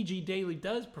I think E.G. Daily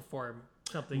does perform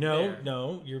something No,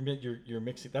 there. you're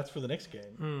mixing. That's for the next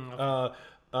game. Okay.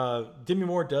 Demi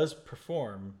Moore does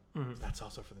perform. That's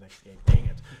also for the next game. Dang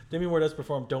it! Demi Moore does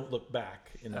perform "Don't Look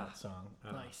Back" in that song.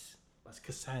 Nice. That's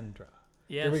Cassandra.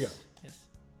 Yes. Here we go. Yes.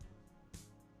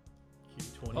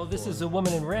 Q24. Oh, this is A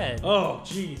Woman in Red. Oh,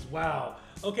 geez, wow.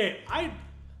 Okay, I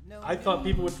thought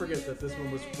people would forget that this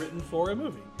one was written for a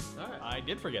movie. All right. I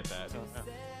did forget that.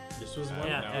 This was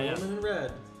Yeah, Woman in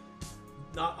Red.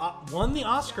 Won the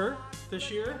Oscar this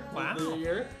year. Wow. The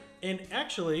year. And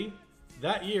actually,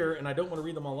 that year, and I don't want to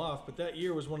read them all off, but that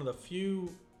year was one of the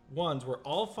few ones where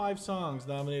all 5 songs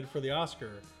nominated for the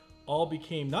Oscar all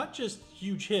became not just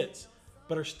huge hits,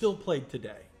 but are still played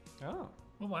today. Oh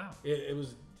wow. It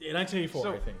was in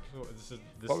 1984, I think. So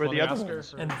this What were the other Oscar?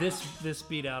 ones? And this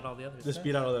beat out all the others. This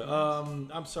beat out all the.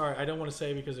 I'm sorry, I don't want to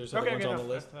say because there's other ones on the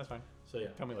list. That's fine. So yeah.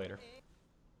 Tell me later.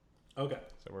 Okay.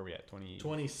 So where are we at?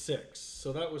 26.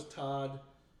 So that was Todd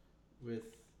with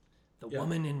The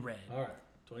Woman in Red. All right,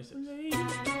 26.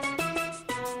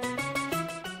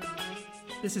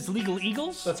 This is Legal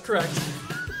Eagles? That's correct.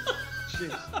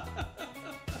 Jeez.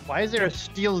 Why is there a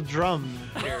steel drum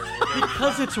here?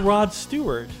 Because it's Rod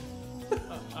Stewart.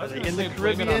 Are they in the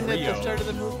Caribbean at the start of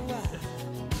the movie?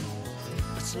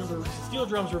 Remember, steel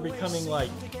drums were becoming like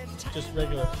just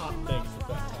regular pop things at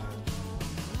that time.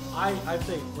 I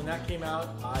think when that came out,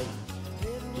 I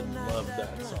loved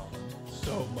that song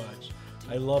so much.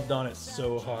 I loved on it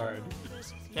so hard.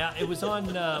 Yeah, it was on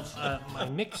my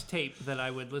mixtape that I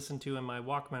would listen to in my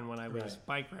Walkman when I was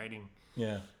bike riding.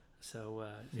 Yeah. So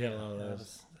a lot of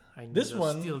those. I knew This those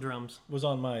one steel drums was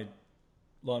on my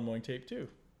lawn mowing tape too.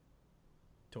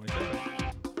 27.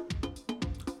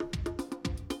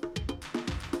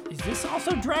 Is this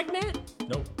also Dragnet?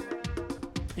 Nope.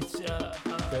 It's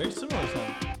Very similar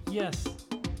song. yes.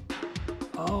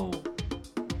 Oh,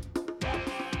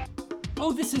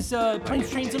 this is Planes,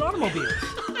 Trains, and Automobiles.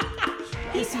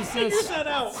 This is Figures that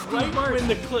out right Martin. when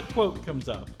the clip quote comes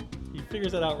up. He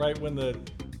figures that out right when the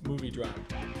movie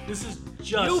dropped. This is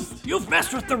just. You've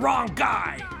messed with the wrong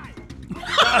guy.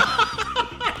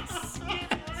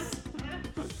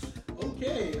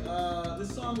 Okay,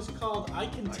 this song is called "I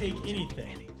Can Take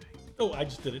Anything." Oh, I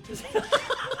just did it. This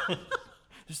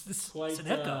Quite, it's an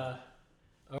echo.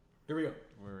 Here we go.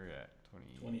 Where are we at?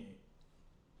 28.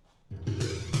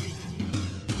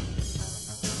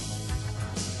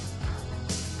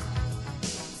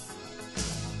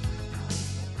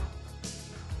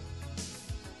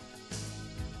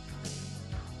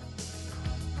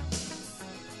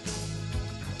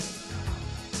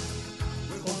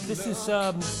 This is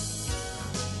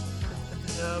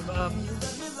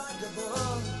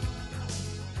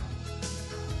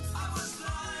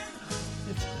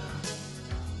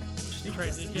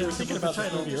You were thinking about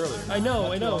this movie earlier. I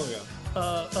know. Not too long ago.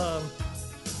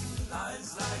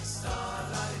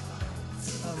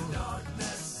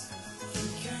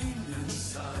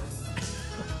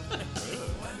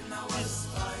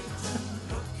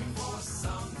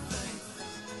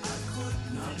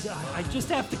 I just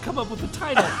have to come up with a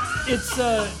title. It's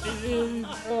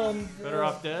Better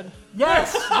Off Dead?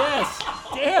 yes.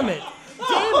 Damn it!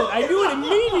 I knew it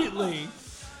immediately.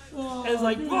 It's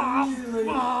like, and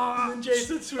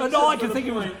all I could think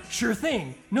of was Sure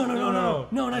Thing. No,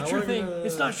 not Sure Thing.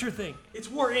 It's not Sure Thing. It's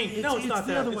War Inc. No, it's not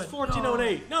the that. other It's one.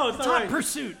 1408. No, it's not Hot right.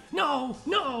 Pursuit. No.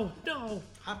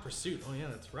 Hot Pursuit. Oh yeah,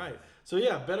 that's right. So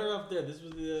yeah, Better Off Dead. This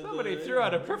was the Somebody threw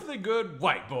out a perfectly good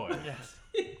white boy. Yes.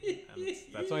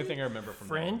 That's the only thing I remember from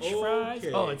French that. fries.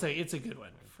 Okay. Oh, it's a good one.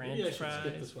 French Maybe I should skip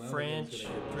fries. this one. I don't French think it's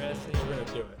gonna dressing. We're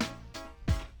gonna do it.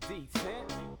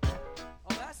 Oh,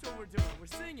 that's what we're doing. We're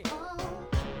singing. Y'all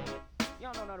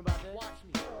know nothing about this. Watch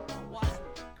me. Watch me.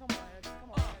 Come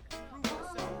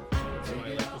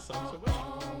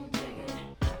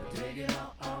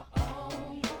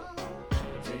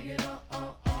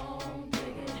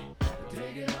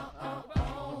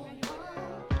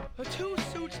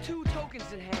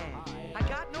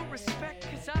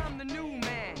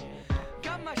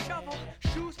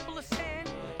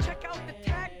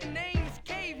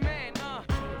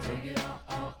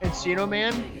Encino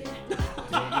Man.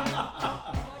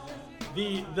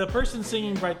 The person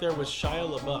singing right there was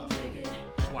Shia LaBeouf.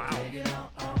 Wow.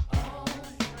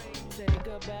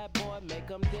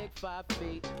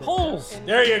 Holes.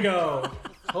 There you go.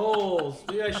 Holes.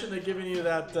 Maybe I shouldn't have given you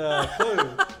that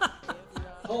clue.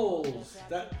 Holes.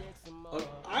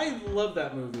 I love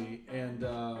that movie, and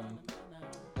I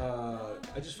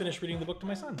just finished reading the book to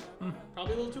my son.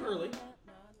 Probably a little too early.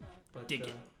 But, Dig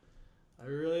it. I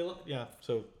really love. Yeah.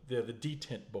 So the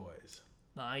D-Tint Boys.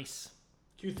 Nice.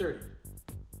 Q30.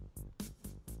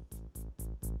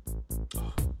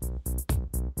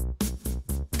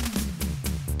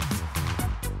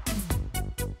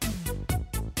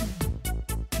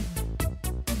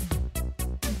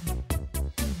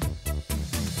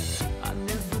 I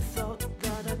never thought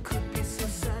that I could be so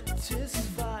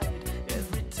satisfied.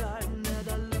 Every time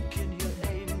that I look in your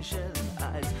angel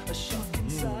eyes, a shock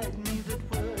inside me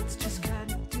that words just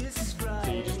can't describe.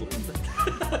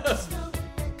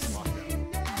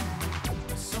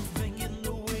 Something in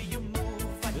the way you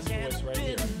move, I can't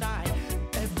deny.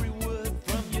 Every word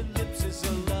from your lips is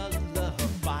a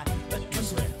lullaby. A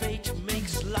twist of fate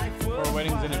makes life worth. Four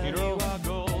Weddings and a Funeral.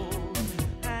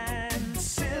 And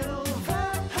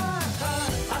silver.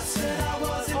 I said I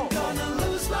wasn't gonna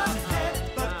lose my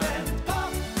head, but then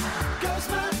pop goes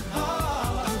my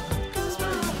heart. Goes my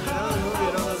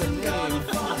heart. I wasn't gonna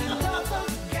fall in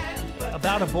love again.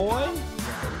 About a boy?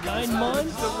 9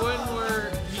 months? The one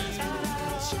where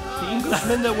The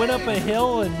Englishman that went up a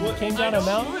hill and came down a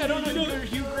mountain? I don't know.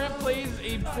 Hugh Grant plays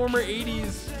a former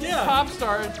 '80s Yeah. pop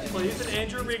star. Plays an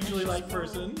Andrew Ridgeley-like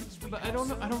person. But I don't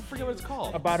know. I don't forget what it's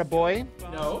called. About a boy.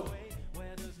 No.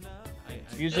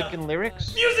 Music and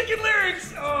lyrics. Music and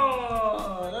lyrics.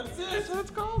 Oh, that's it. That's what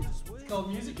it's called. It's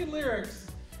called Music and Lyrics.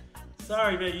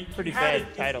 Sorry, man. You Pretty had bad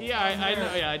it. title. Yeah, I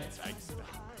know. Yeah,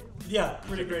 Yeah,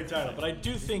 pretty great title. But I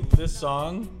do think this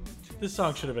song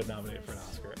should have been nominated for an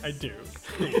Oscar. I do.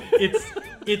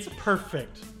 It's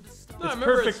perfect. No, I It's remember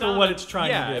perfect for what it's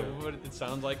trying to do. Yeah, it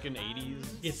sounds like an '80s.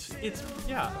 It's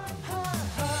yeah.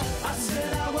 I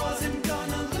said I wasn't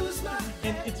gonna lose my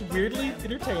And it's weirdly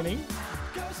entertaining,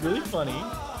 really funny,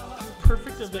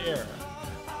 perfect of the era.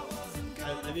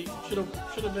 I think should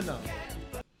have been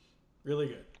nominated. Really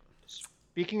good.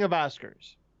 Speaking of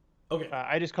Oscars, Okay.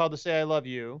 I just called to say I love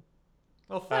you.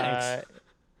 Oh, thanks.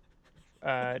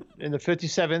 In the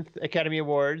 57th Academy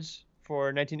Awards for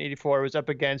 1984 was up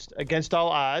Against All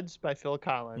Odds by Phil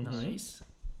Collins.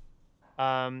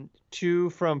 Nice. 2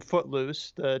 from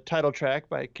Footloose, the title track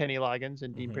by Kenny Loggins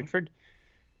and Dean Bridgeford.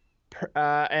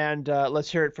 And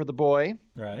Let's Hear It for the Boy.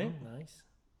 Right. Nice.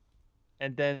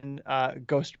 And then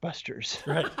Ghostbusters.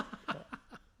 Right.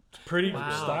 Pretty Wow,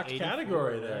 stock 84,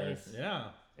 category there. nice. Yeah.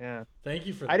 Yeah. Thank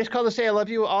you for that. I just called to say I love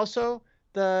you. Also,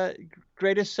 the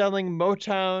greatest selling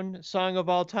Motown song of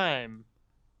all time.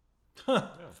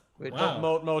 Which, Wow.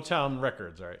 Motown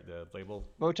Records, right? The label.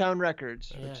 Motown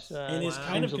Records. Yes. Which, And is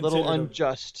kind of seems a little considered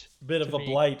unjust. bit of to a me,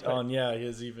 blight but- on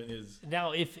his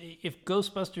Now, if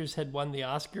Ghostbusters had won the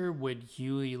Oscar, would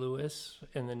Huey Lewis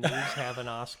and the News have an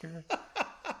Oscar?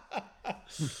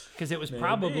 Because it was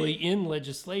probably in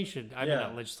legislation. I mean, Yeah.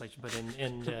 not legislation, but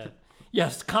in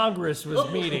yes, Congress was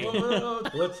meeting.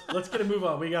 Let's get a move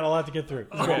on. We got a lot to get through.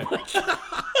 Okay.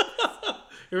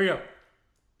 Here we go.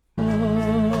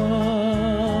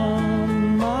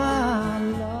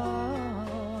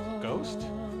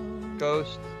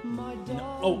 Ghost.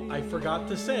 No, oh, I forgot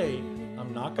to say,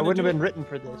 I'm not It gonna. wouldn't do have been it. written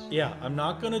for this. Yeah, I'm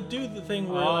not gonna do the thing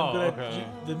where I'm gonna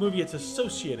the movie it's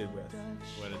associated with.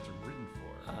 What it's written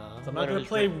for. So I'm What not it gonna was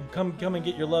play written. Come and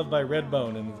Get Your Love by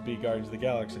Redbone and be Guardians of the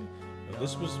Galaxy. No,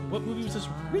 this was what movie was this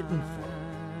written for?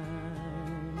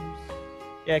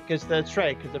 Yeah, because that's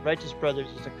right. Because the Righteous Brothers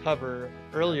is a cover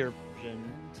earlier version.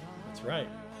 That's right.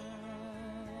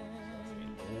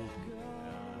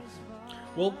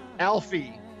 Well,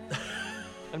 Alfie.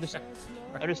 I'm just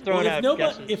throwing out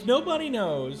guesses. if nobody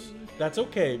knows, that's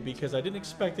okay because I didn't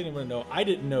expect anyone to know. I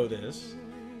didn't know this,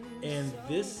 and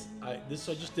I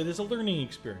just did as a learning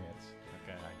experience.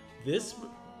 Okay. This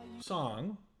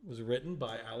song was written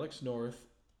by Alex North,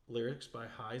 lyrics by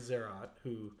Hy Zerat,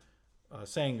 who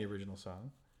sang the original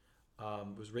song.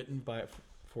 Was written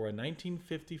for a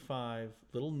 1955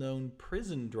 little-known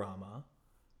prison drama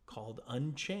called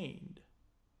Unchained.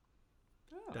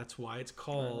 That's why it's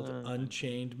called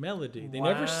Unchained Melody. They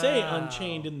never say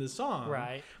Unchained in the song.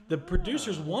 Right. The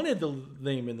producers wanted the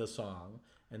name in the song,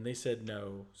 and they said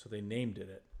no, so they named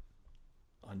it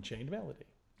Unchained Melody.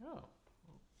 Oh.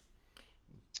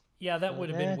 Yeah, that would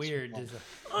have been That's weird. right.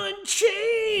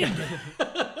 Unchained!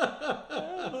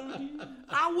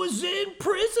 I was in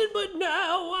prison, but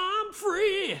now I'm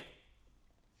free.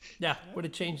 Yeah, would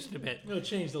have changed it a bit. It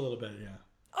changed a little bit, yeah.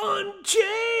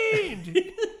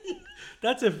 Unchained!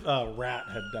 That's if Rat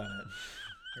had done it.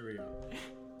 Here we go.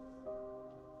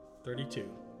 32.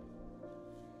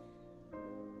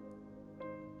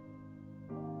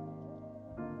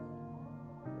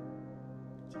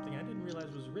 Something I didn't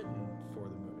realize was written for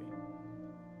the movie.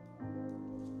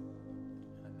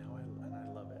 And now I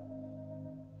love it.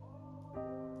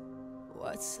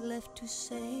 What's left to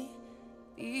say?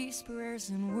 These prayers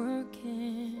aren't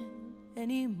working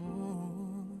anymore.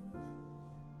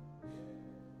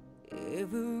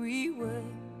 Every word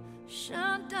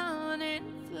shut down in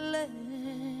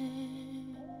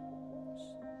flames.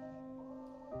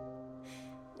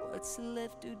 What's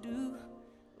left to do?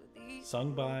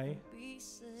 Sung by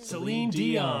Celine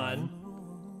Dion.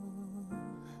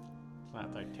 It's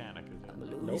not Titanic, is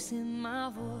it? Losing my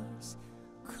voice,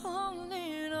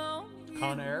 calling on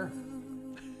Con Air.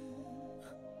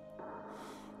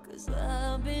 Cause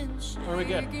I've been Where we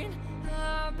get? shaking,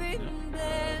 I've been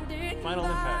bending Final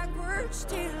Impact. backwards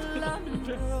till I'm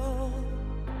broke.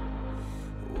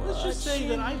 Let's just say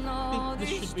that I think this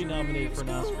should be nominated for an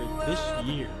Oscar this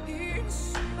year. In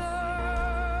snow,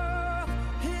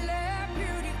 let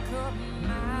beauty come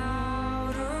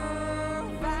out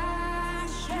of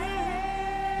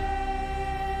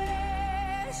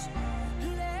ashes.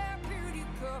 Let beauty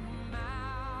come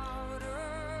out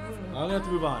of I'm gonna have to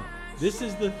move on. This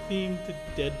is the theme to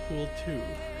Deadpool 2.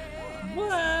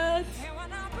 What?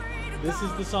 This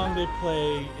is the song they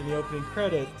play in the opening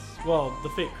credits. Well, the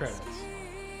fake credits.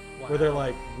 Where they're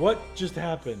like, what just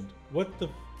happened? What the...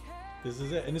 This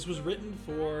is it. And this was written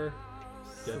for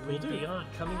Deadpool 2. Dion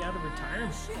coming out of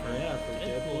retirement. Yeah, for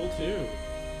Deadpool 2.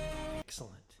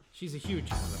 Excellent. She's a huge...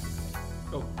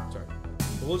 Oh, sorry.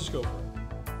 But we'll just go for it.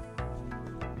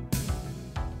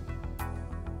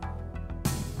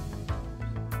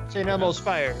 St. Elmo's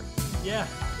Fire. Yeah,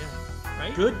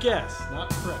 right? Good guess. Not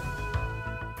correct.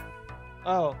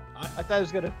 Oh, I thought I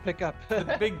was gonna pick up.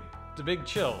 The Big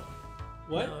Chill.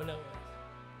 What? No.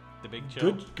 The Big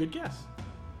Chill. Good guess.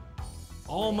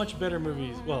 All much better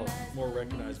movies. Well, more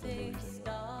recognizable movies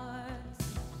anyway.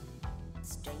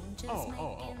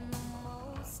 Oh.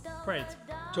 Right.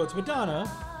 So it's Madonna.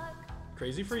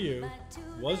 Crazy for You.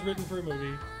 Was written for a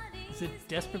movie. Is it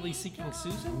Desperately Seeking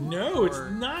Susan? No, it's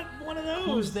Or not one of those.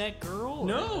 Who's That Girl?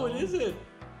 No, it isn't.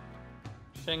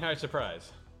 Shanghai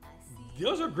Surprise.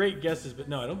 Those are great guesses, but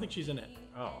no, I don't think she's in it.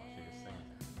 Oh, she just sings.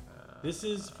 This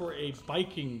is for a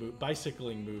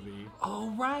bicycling movie. Oh,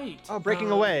 right. Oh,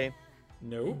 Breaking Away.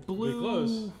 Nope. Blue. Pretty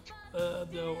close.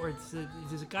 No, or it's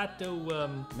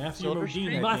Zagato. Matthew Silver Modine.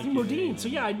 Street? I Matthew think it Modine. is. So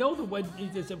yeah, I know the one.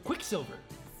 It's a Quicksilver,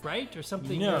 right, or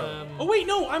something. No. Oh wait,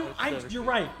 no. You're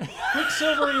right.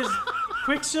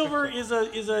 Quicksilver is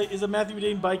a Matthew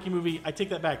Modine biking movie. I take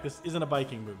that back. This isn't a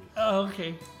biking movie. Oh,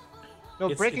 okay. No,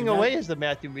 It's- Breaking it's Away Matt- is the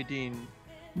Matthew Modine.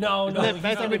 No, Isn't no. that he's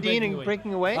Matthew not in Modine and Away.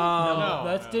 Breaking Away? No,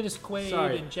 that's Dennis Quaid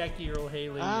Sorry. and Jackie Earl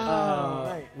Haley.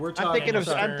 Right. We're I'm talking.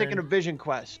 thinking of Vision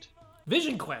Quest.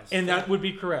 Vision Quest. And that would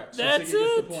be correct. So That's Siggy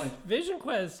gets it. the point. Vision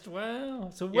Quest.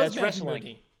 Wow. So it Yeah, was it's Matthew wrestling.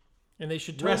 Modine. And they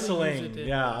should totally use Wrestling. it.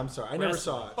 Yeah, I'm sorry. I never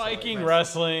saw it. Biking,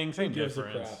 wrestling, same Who gives a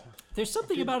difference. crap? There's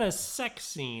something about a sex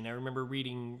scene I remember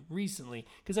reading recently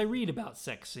because I read about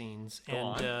sex scenes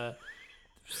and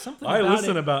something. I about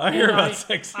listen it, about. I and hear about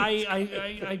sex scenes.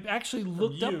 I actually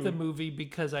looked up you. the movie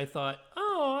because I thought,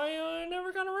 oh, I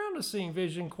never got around to seeing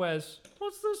Vision Quest.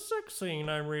 What's this sex scene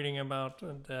I'm reading about?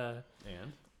 And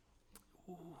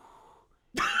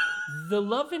the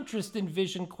love interest in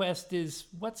Vision Quest is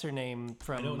what's her name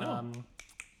from? I don't know.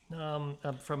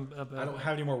 I don't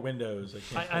have any more windows.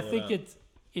 I think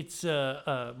it's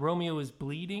Romeo is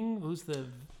Bleeding. Who's the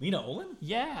Lena Olin?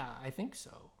 Yeah, I think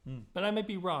so. But I might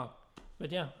be wrong.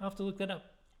 But yeah, I'll have to look that up.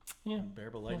 Yeah.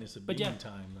 Bearable lightness of But being yeah.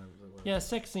 time. Yeah,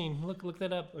 sex scene. Look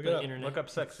that up. Look it up. Internet. Look up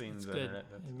sex scenes. It's on good. the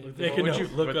internet. Make a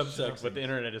note. Look what- up sex What scenes. the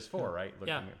internet is for, right? Looking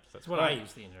Yeah, up sex that's what I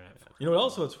use the internet for. You know what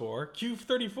else it's for?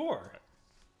 Q34.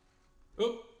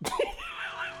 Oh.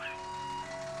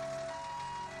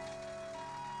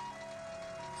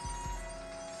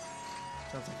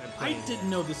 Sounds like I'm I playing. didn't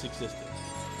know this existed.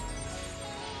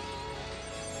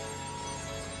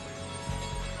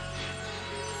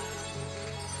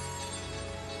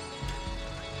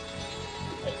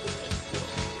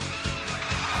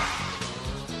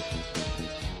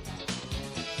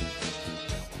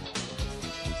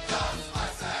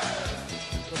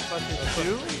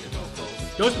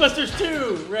 Ghostbusters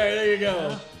 2! Right, there you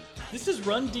go. This is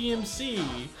Run DMC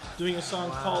doing a song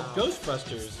called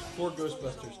Ghostbusters for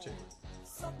Ghostbusters 2.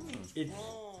 It's...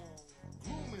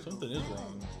 Something is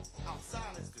wrong.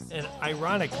 And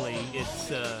ironically,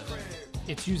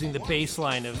 it's using the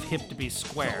baseline of "Hip to Be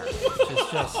Square," which is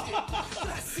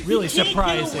just really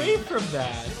surprising. Get away from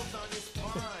that.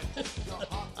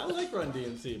 I like Run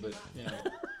DMC, but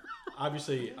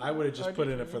obviously I would have just put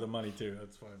in it for the money too.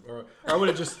 That's fine. Or I would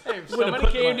have just. Hey, if somebody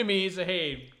came to me and said,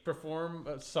 "Hey, perform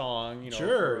a song,"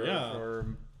 sure, or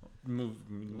I'm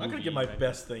not gonna give my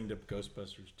best thing to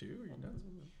Ghostbusters 2.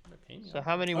 So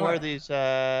how many more of these do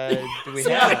we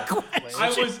have?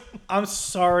 I'm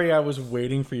sorry, I was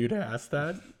waiting for you to ask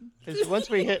that. Because once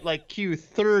we hit like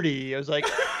Q30, I was like,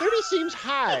 30 seems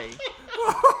high.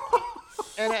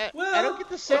 And I don't get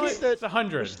the sense that it's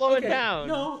 100. We're slowing down.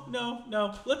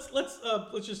 No. Let's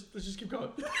just keep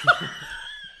going.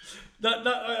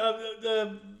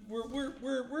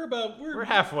 We're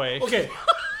halfway. Okay.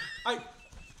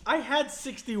 I had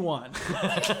 61.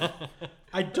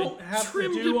 I don't have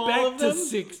to do all of them.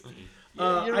 60.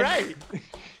 You're right.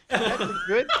 That's a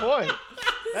good point.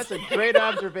 That's a great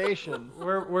observation.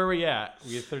 Where are we at?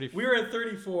 We at 34. We were at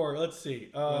 34. Let's see.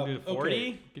 Do 40?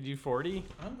 Okay. Could you do 40?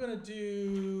 I'm gonna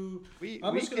do. We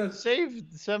can save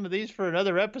some of these for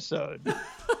another episode.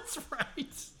 That's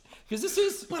right. Because this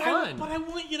is fun. But I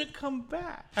want you to come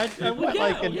back. I want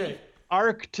an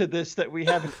arc to this that we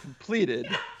haven't completed,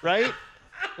 right?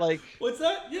 Like, what's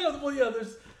that?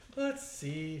 There's. Let's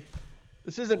see.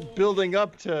 This isn't building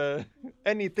up to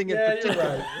anything in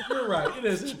particular. You're right. It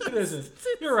isn't.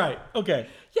 You're right. Okay.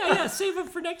 Yeah. Save them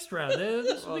for next round.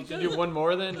 This will be good. Do one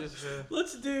more then.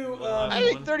 Let's do. I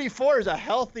think 34 is a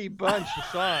healthy bunch of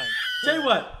songs. Tell you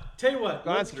what.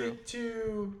 Gone Let's through. get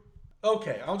to.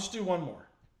 Okay, I'll just do one more.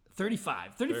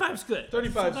 35. 35's good.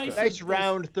 35's good. Nice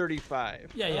round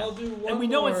 35. Yeah. I'll do one and we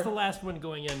know more. it's the last one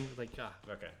going in. Like,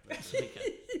 okay. This will be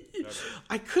good. Okay.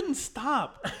 I couldn't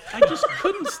stop. I just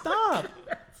couldn't stop.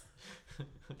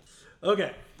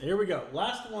 Okay, here we go.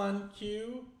 Last one,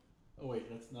 Q. Oh wait,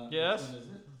 that's not. Yes. This one, is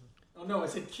it? Oh no, I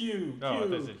said Q. Oh,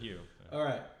 I said Hugh. All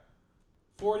right.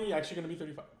 40. Actually, going to be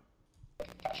 35.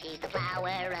 She's the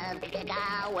flower of the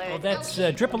Gower. Oh, that's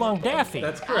Drip Along Daffy.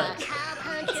 That's correct.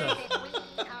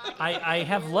 I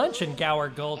have lunch in Gower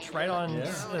Gulch right on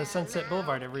Sunset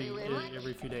Boulevard every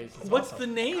few days. It's What's awesome.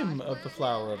 the name of the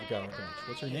flower of Gower Gulch?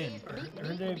 What's her name?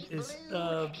 Her name is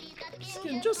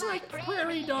skin just like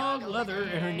prairie dog leather,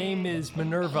 and her name is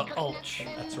Minerva Ulch.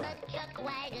 That's right.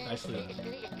 Nicely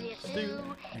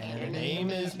done. And her name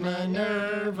is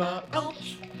Minerva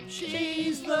Ulch.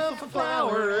 She's the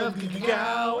flower of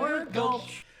Gower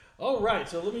Gulch. All right,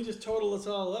 so let me just total this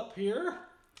all up here.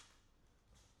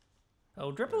 Oh,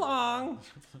 drip along.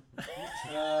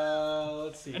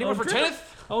 Let's see. Anyone for 10th?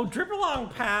 Oh, drip along,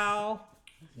 pal.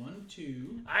 1,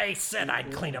 2. I said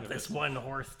I'd clean up this one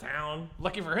horse town.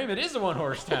 Lucky for him, it is a one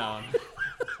horse town.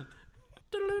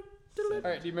 All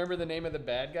right, do you remember the name of the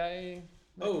bad guy?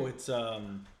 Oh, it's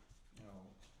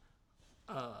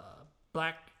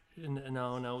Black.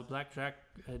 No, Black Jack.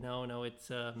 No,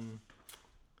 it's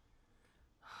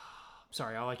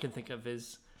sorry, all I can think of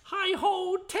is hi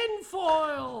ho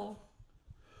tinfoil.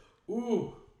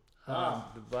 Ooh.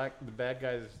 The bad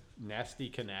guy's Nasty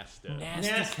Canasta.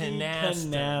 Nasty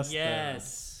Canasta.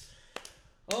 Yes.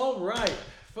 All right,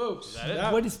 folks. Is that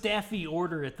it? What does Daffy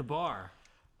order at the bar?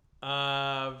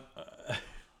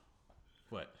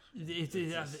 What?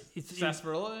 It's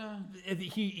sarsaparilla?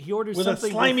 He orders with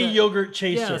something a slimy with yogurt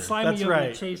chaser. Yeah, a slimy That's yogurt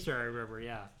right. chaser. I remember.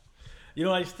 Yeah. You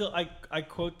know, I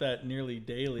quote that nearly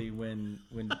daily when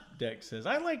Dex says,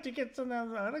 "I'd like to get some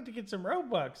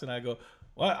Robux," and I go,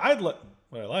 "Well, I like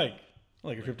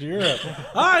a trip to Europe.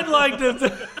 I'd like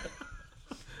to."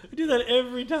 I do that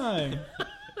every time.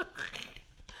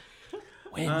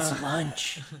 When's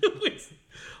lunch?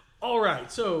 All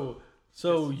right, so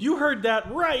you heard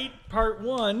that right, part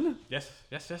 1. Yes.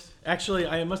 Actually,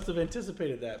 I must have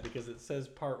anticipated that because it says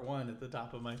part 1 at the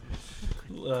top of my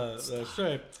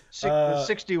stripe. The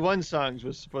 61 songs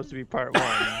was supposed to be part 1.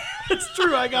 It's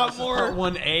true, I got more. Part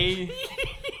 1A.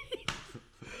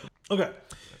 Okay,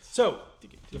 so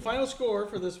the final score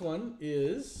for this one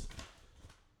is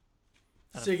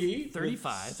Siggy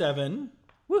 35. with 7.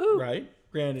 Woohoo! Right.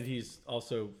 Granted, he's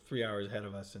also 3 hours ahead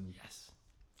of us, and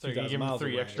So you give him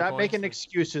 3 extra Stop points? making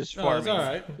excuses for it's me. all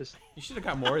right. You should have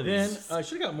got more of Then these. I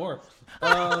should have got more.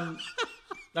 I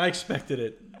expected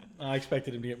it. I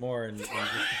expected him to get more, and just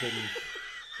didn't.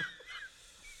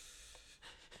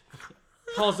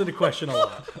 Calls into question a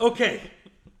lot. Okay,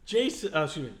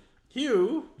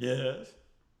 Hugh. Yes.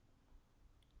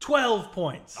 12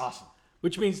 points. Awesome.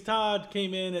 Which means Todd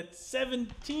came in at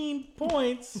 17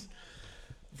 points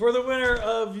for the winner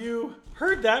of You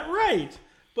Heard That Right.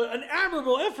 But an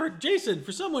admirable effort, Jason,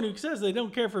 for someone who says they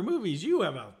don't care for movies.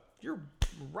 You're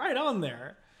right on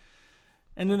there.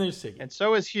 And then there's Siggy. And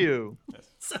so is Hugh.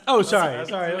 Oh, sorry.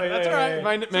 That's Wait, all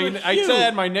right. I Hugh.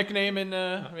 said my nickname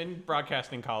in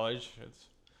broadcasting college.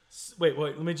 Wait.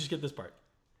 Let me just get this part.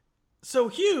 So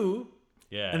Hugh.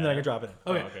 Yeah. And then I can drop it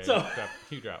in. Okay. So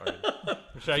Hugh drop it.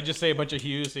 Should I just say a bunch of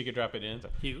Hughes so you can drop it in? So,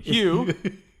 Hugh. Hugh.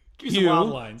 Give me some wild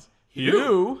lines.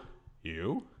 Hugh.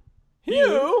 Hugh.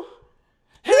 Hugh.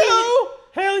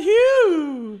 Hail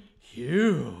Hugh.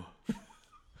 Hugh.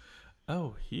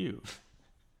 Oh, Hugh.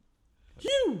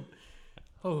 Hugh.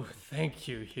 Oh, thank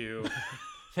you, Hugh.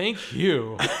 Thank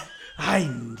you. I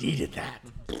needed that.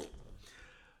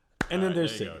 And then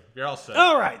there's there you Siggy. go. You're all set.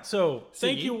 All right. So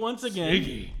thank Siggy. you once again.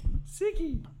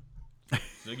 Siggy.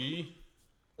 Siggy.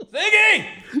 Siggy!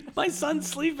 My son's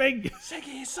sleeping.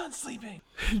 Siggy, his son's sleeping.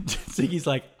 Siggy's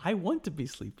like, I want to be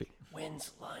sleeping.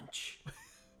 When's lunch?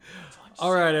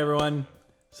 All right, everyone.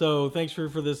 So thanks for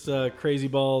this Crazy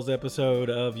Balls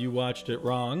episode of You Watched It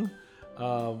Wrong.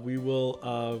 We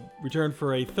will return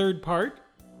for a third part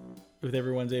if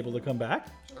everyone's able to come back.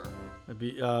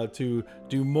 To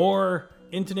do more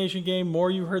intonation game, more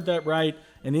You Heard That Right,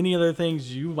 and any other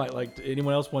things you might like.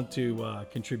 Anyone else want to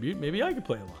contribute? Maybe I could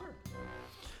play along.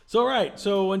 So, all right.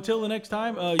 So until the next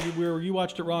time, you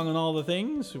watched it wrong on all the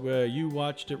things. You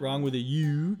watched it wrong with a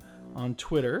U on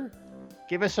Twitter.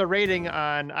 Give us a rating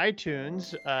on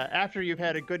iTunes after you've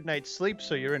had a good night's sleep,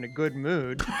 so you're in a good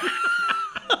mood.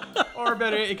 Or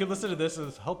better, you can listen to this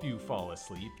and help you fall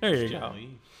asleep. There you go.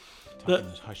 The-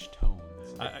 Talking hushed tones.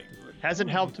 Hasn't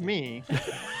helped me.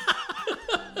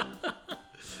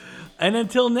 And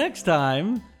until next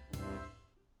time,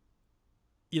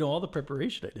 all the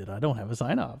preparation I did, I don't have a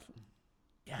sign off.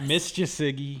 Yes. Missed you,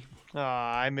 Siggy.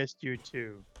 Aw, I missed you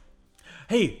too.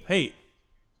 Hey.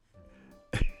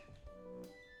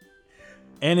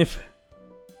 And if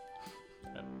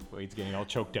Wade's getting all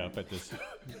choked up at this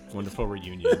wonderful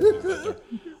reunion.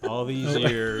 All these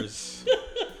years.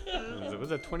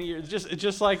 Was it 20 years? It's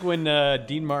just like when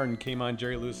Dean Martin came on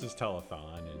Jerry Lewis's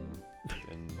telethon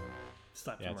and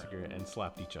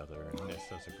slapped each other. And those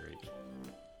are great.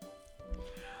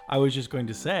 I was just going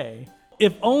to say,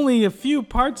 if only a few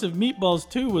parts of Meatballs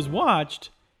 2 was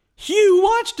watched, Hugh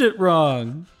watched it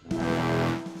wrong.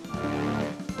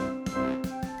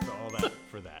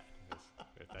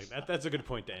 That's a good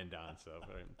point to end on. So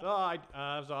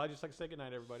I just like to say good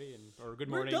night, everybody, or good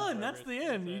morning. We're done. That's the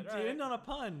end. You end on a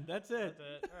pun. That's it.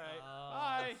 All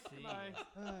right. Bye.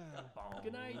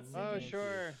 Good night. Oh,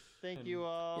 sure. Thank you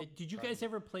all. Did you guys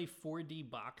ever play 4D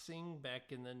boxing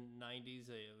back in the 90s?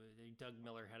 Doug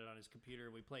Miller had it on his computer.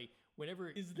 We play whenever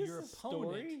Is this your a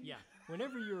opponent. story? Yeah.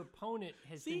 Whenever your opponent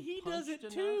has been he punched does it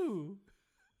enough, too.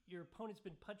 Your opponent's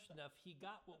been punched enough. He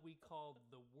got what we call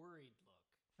the worried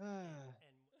look.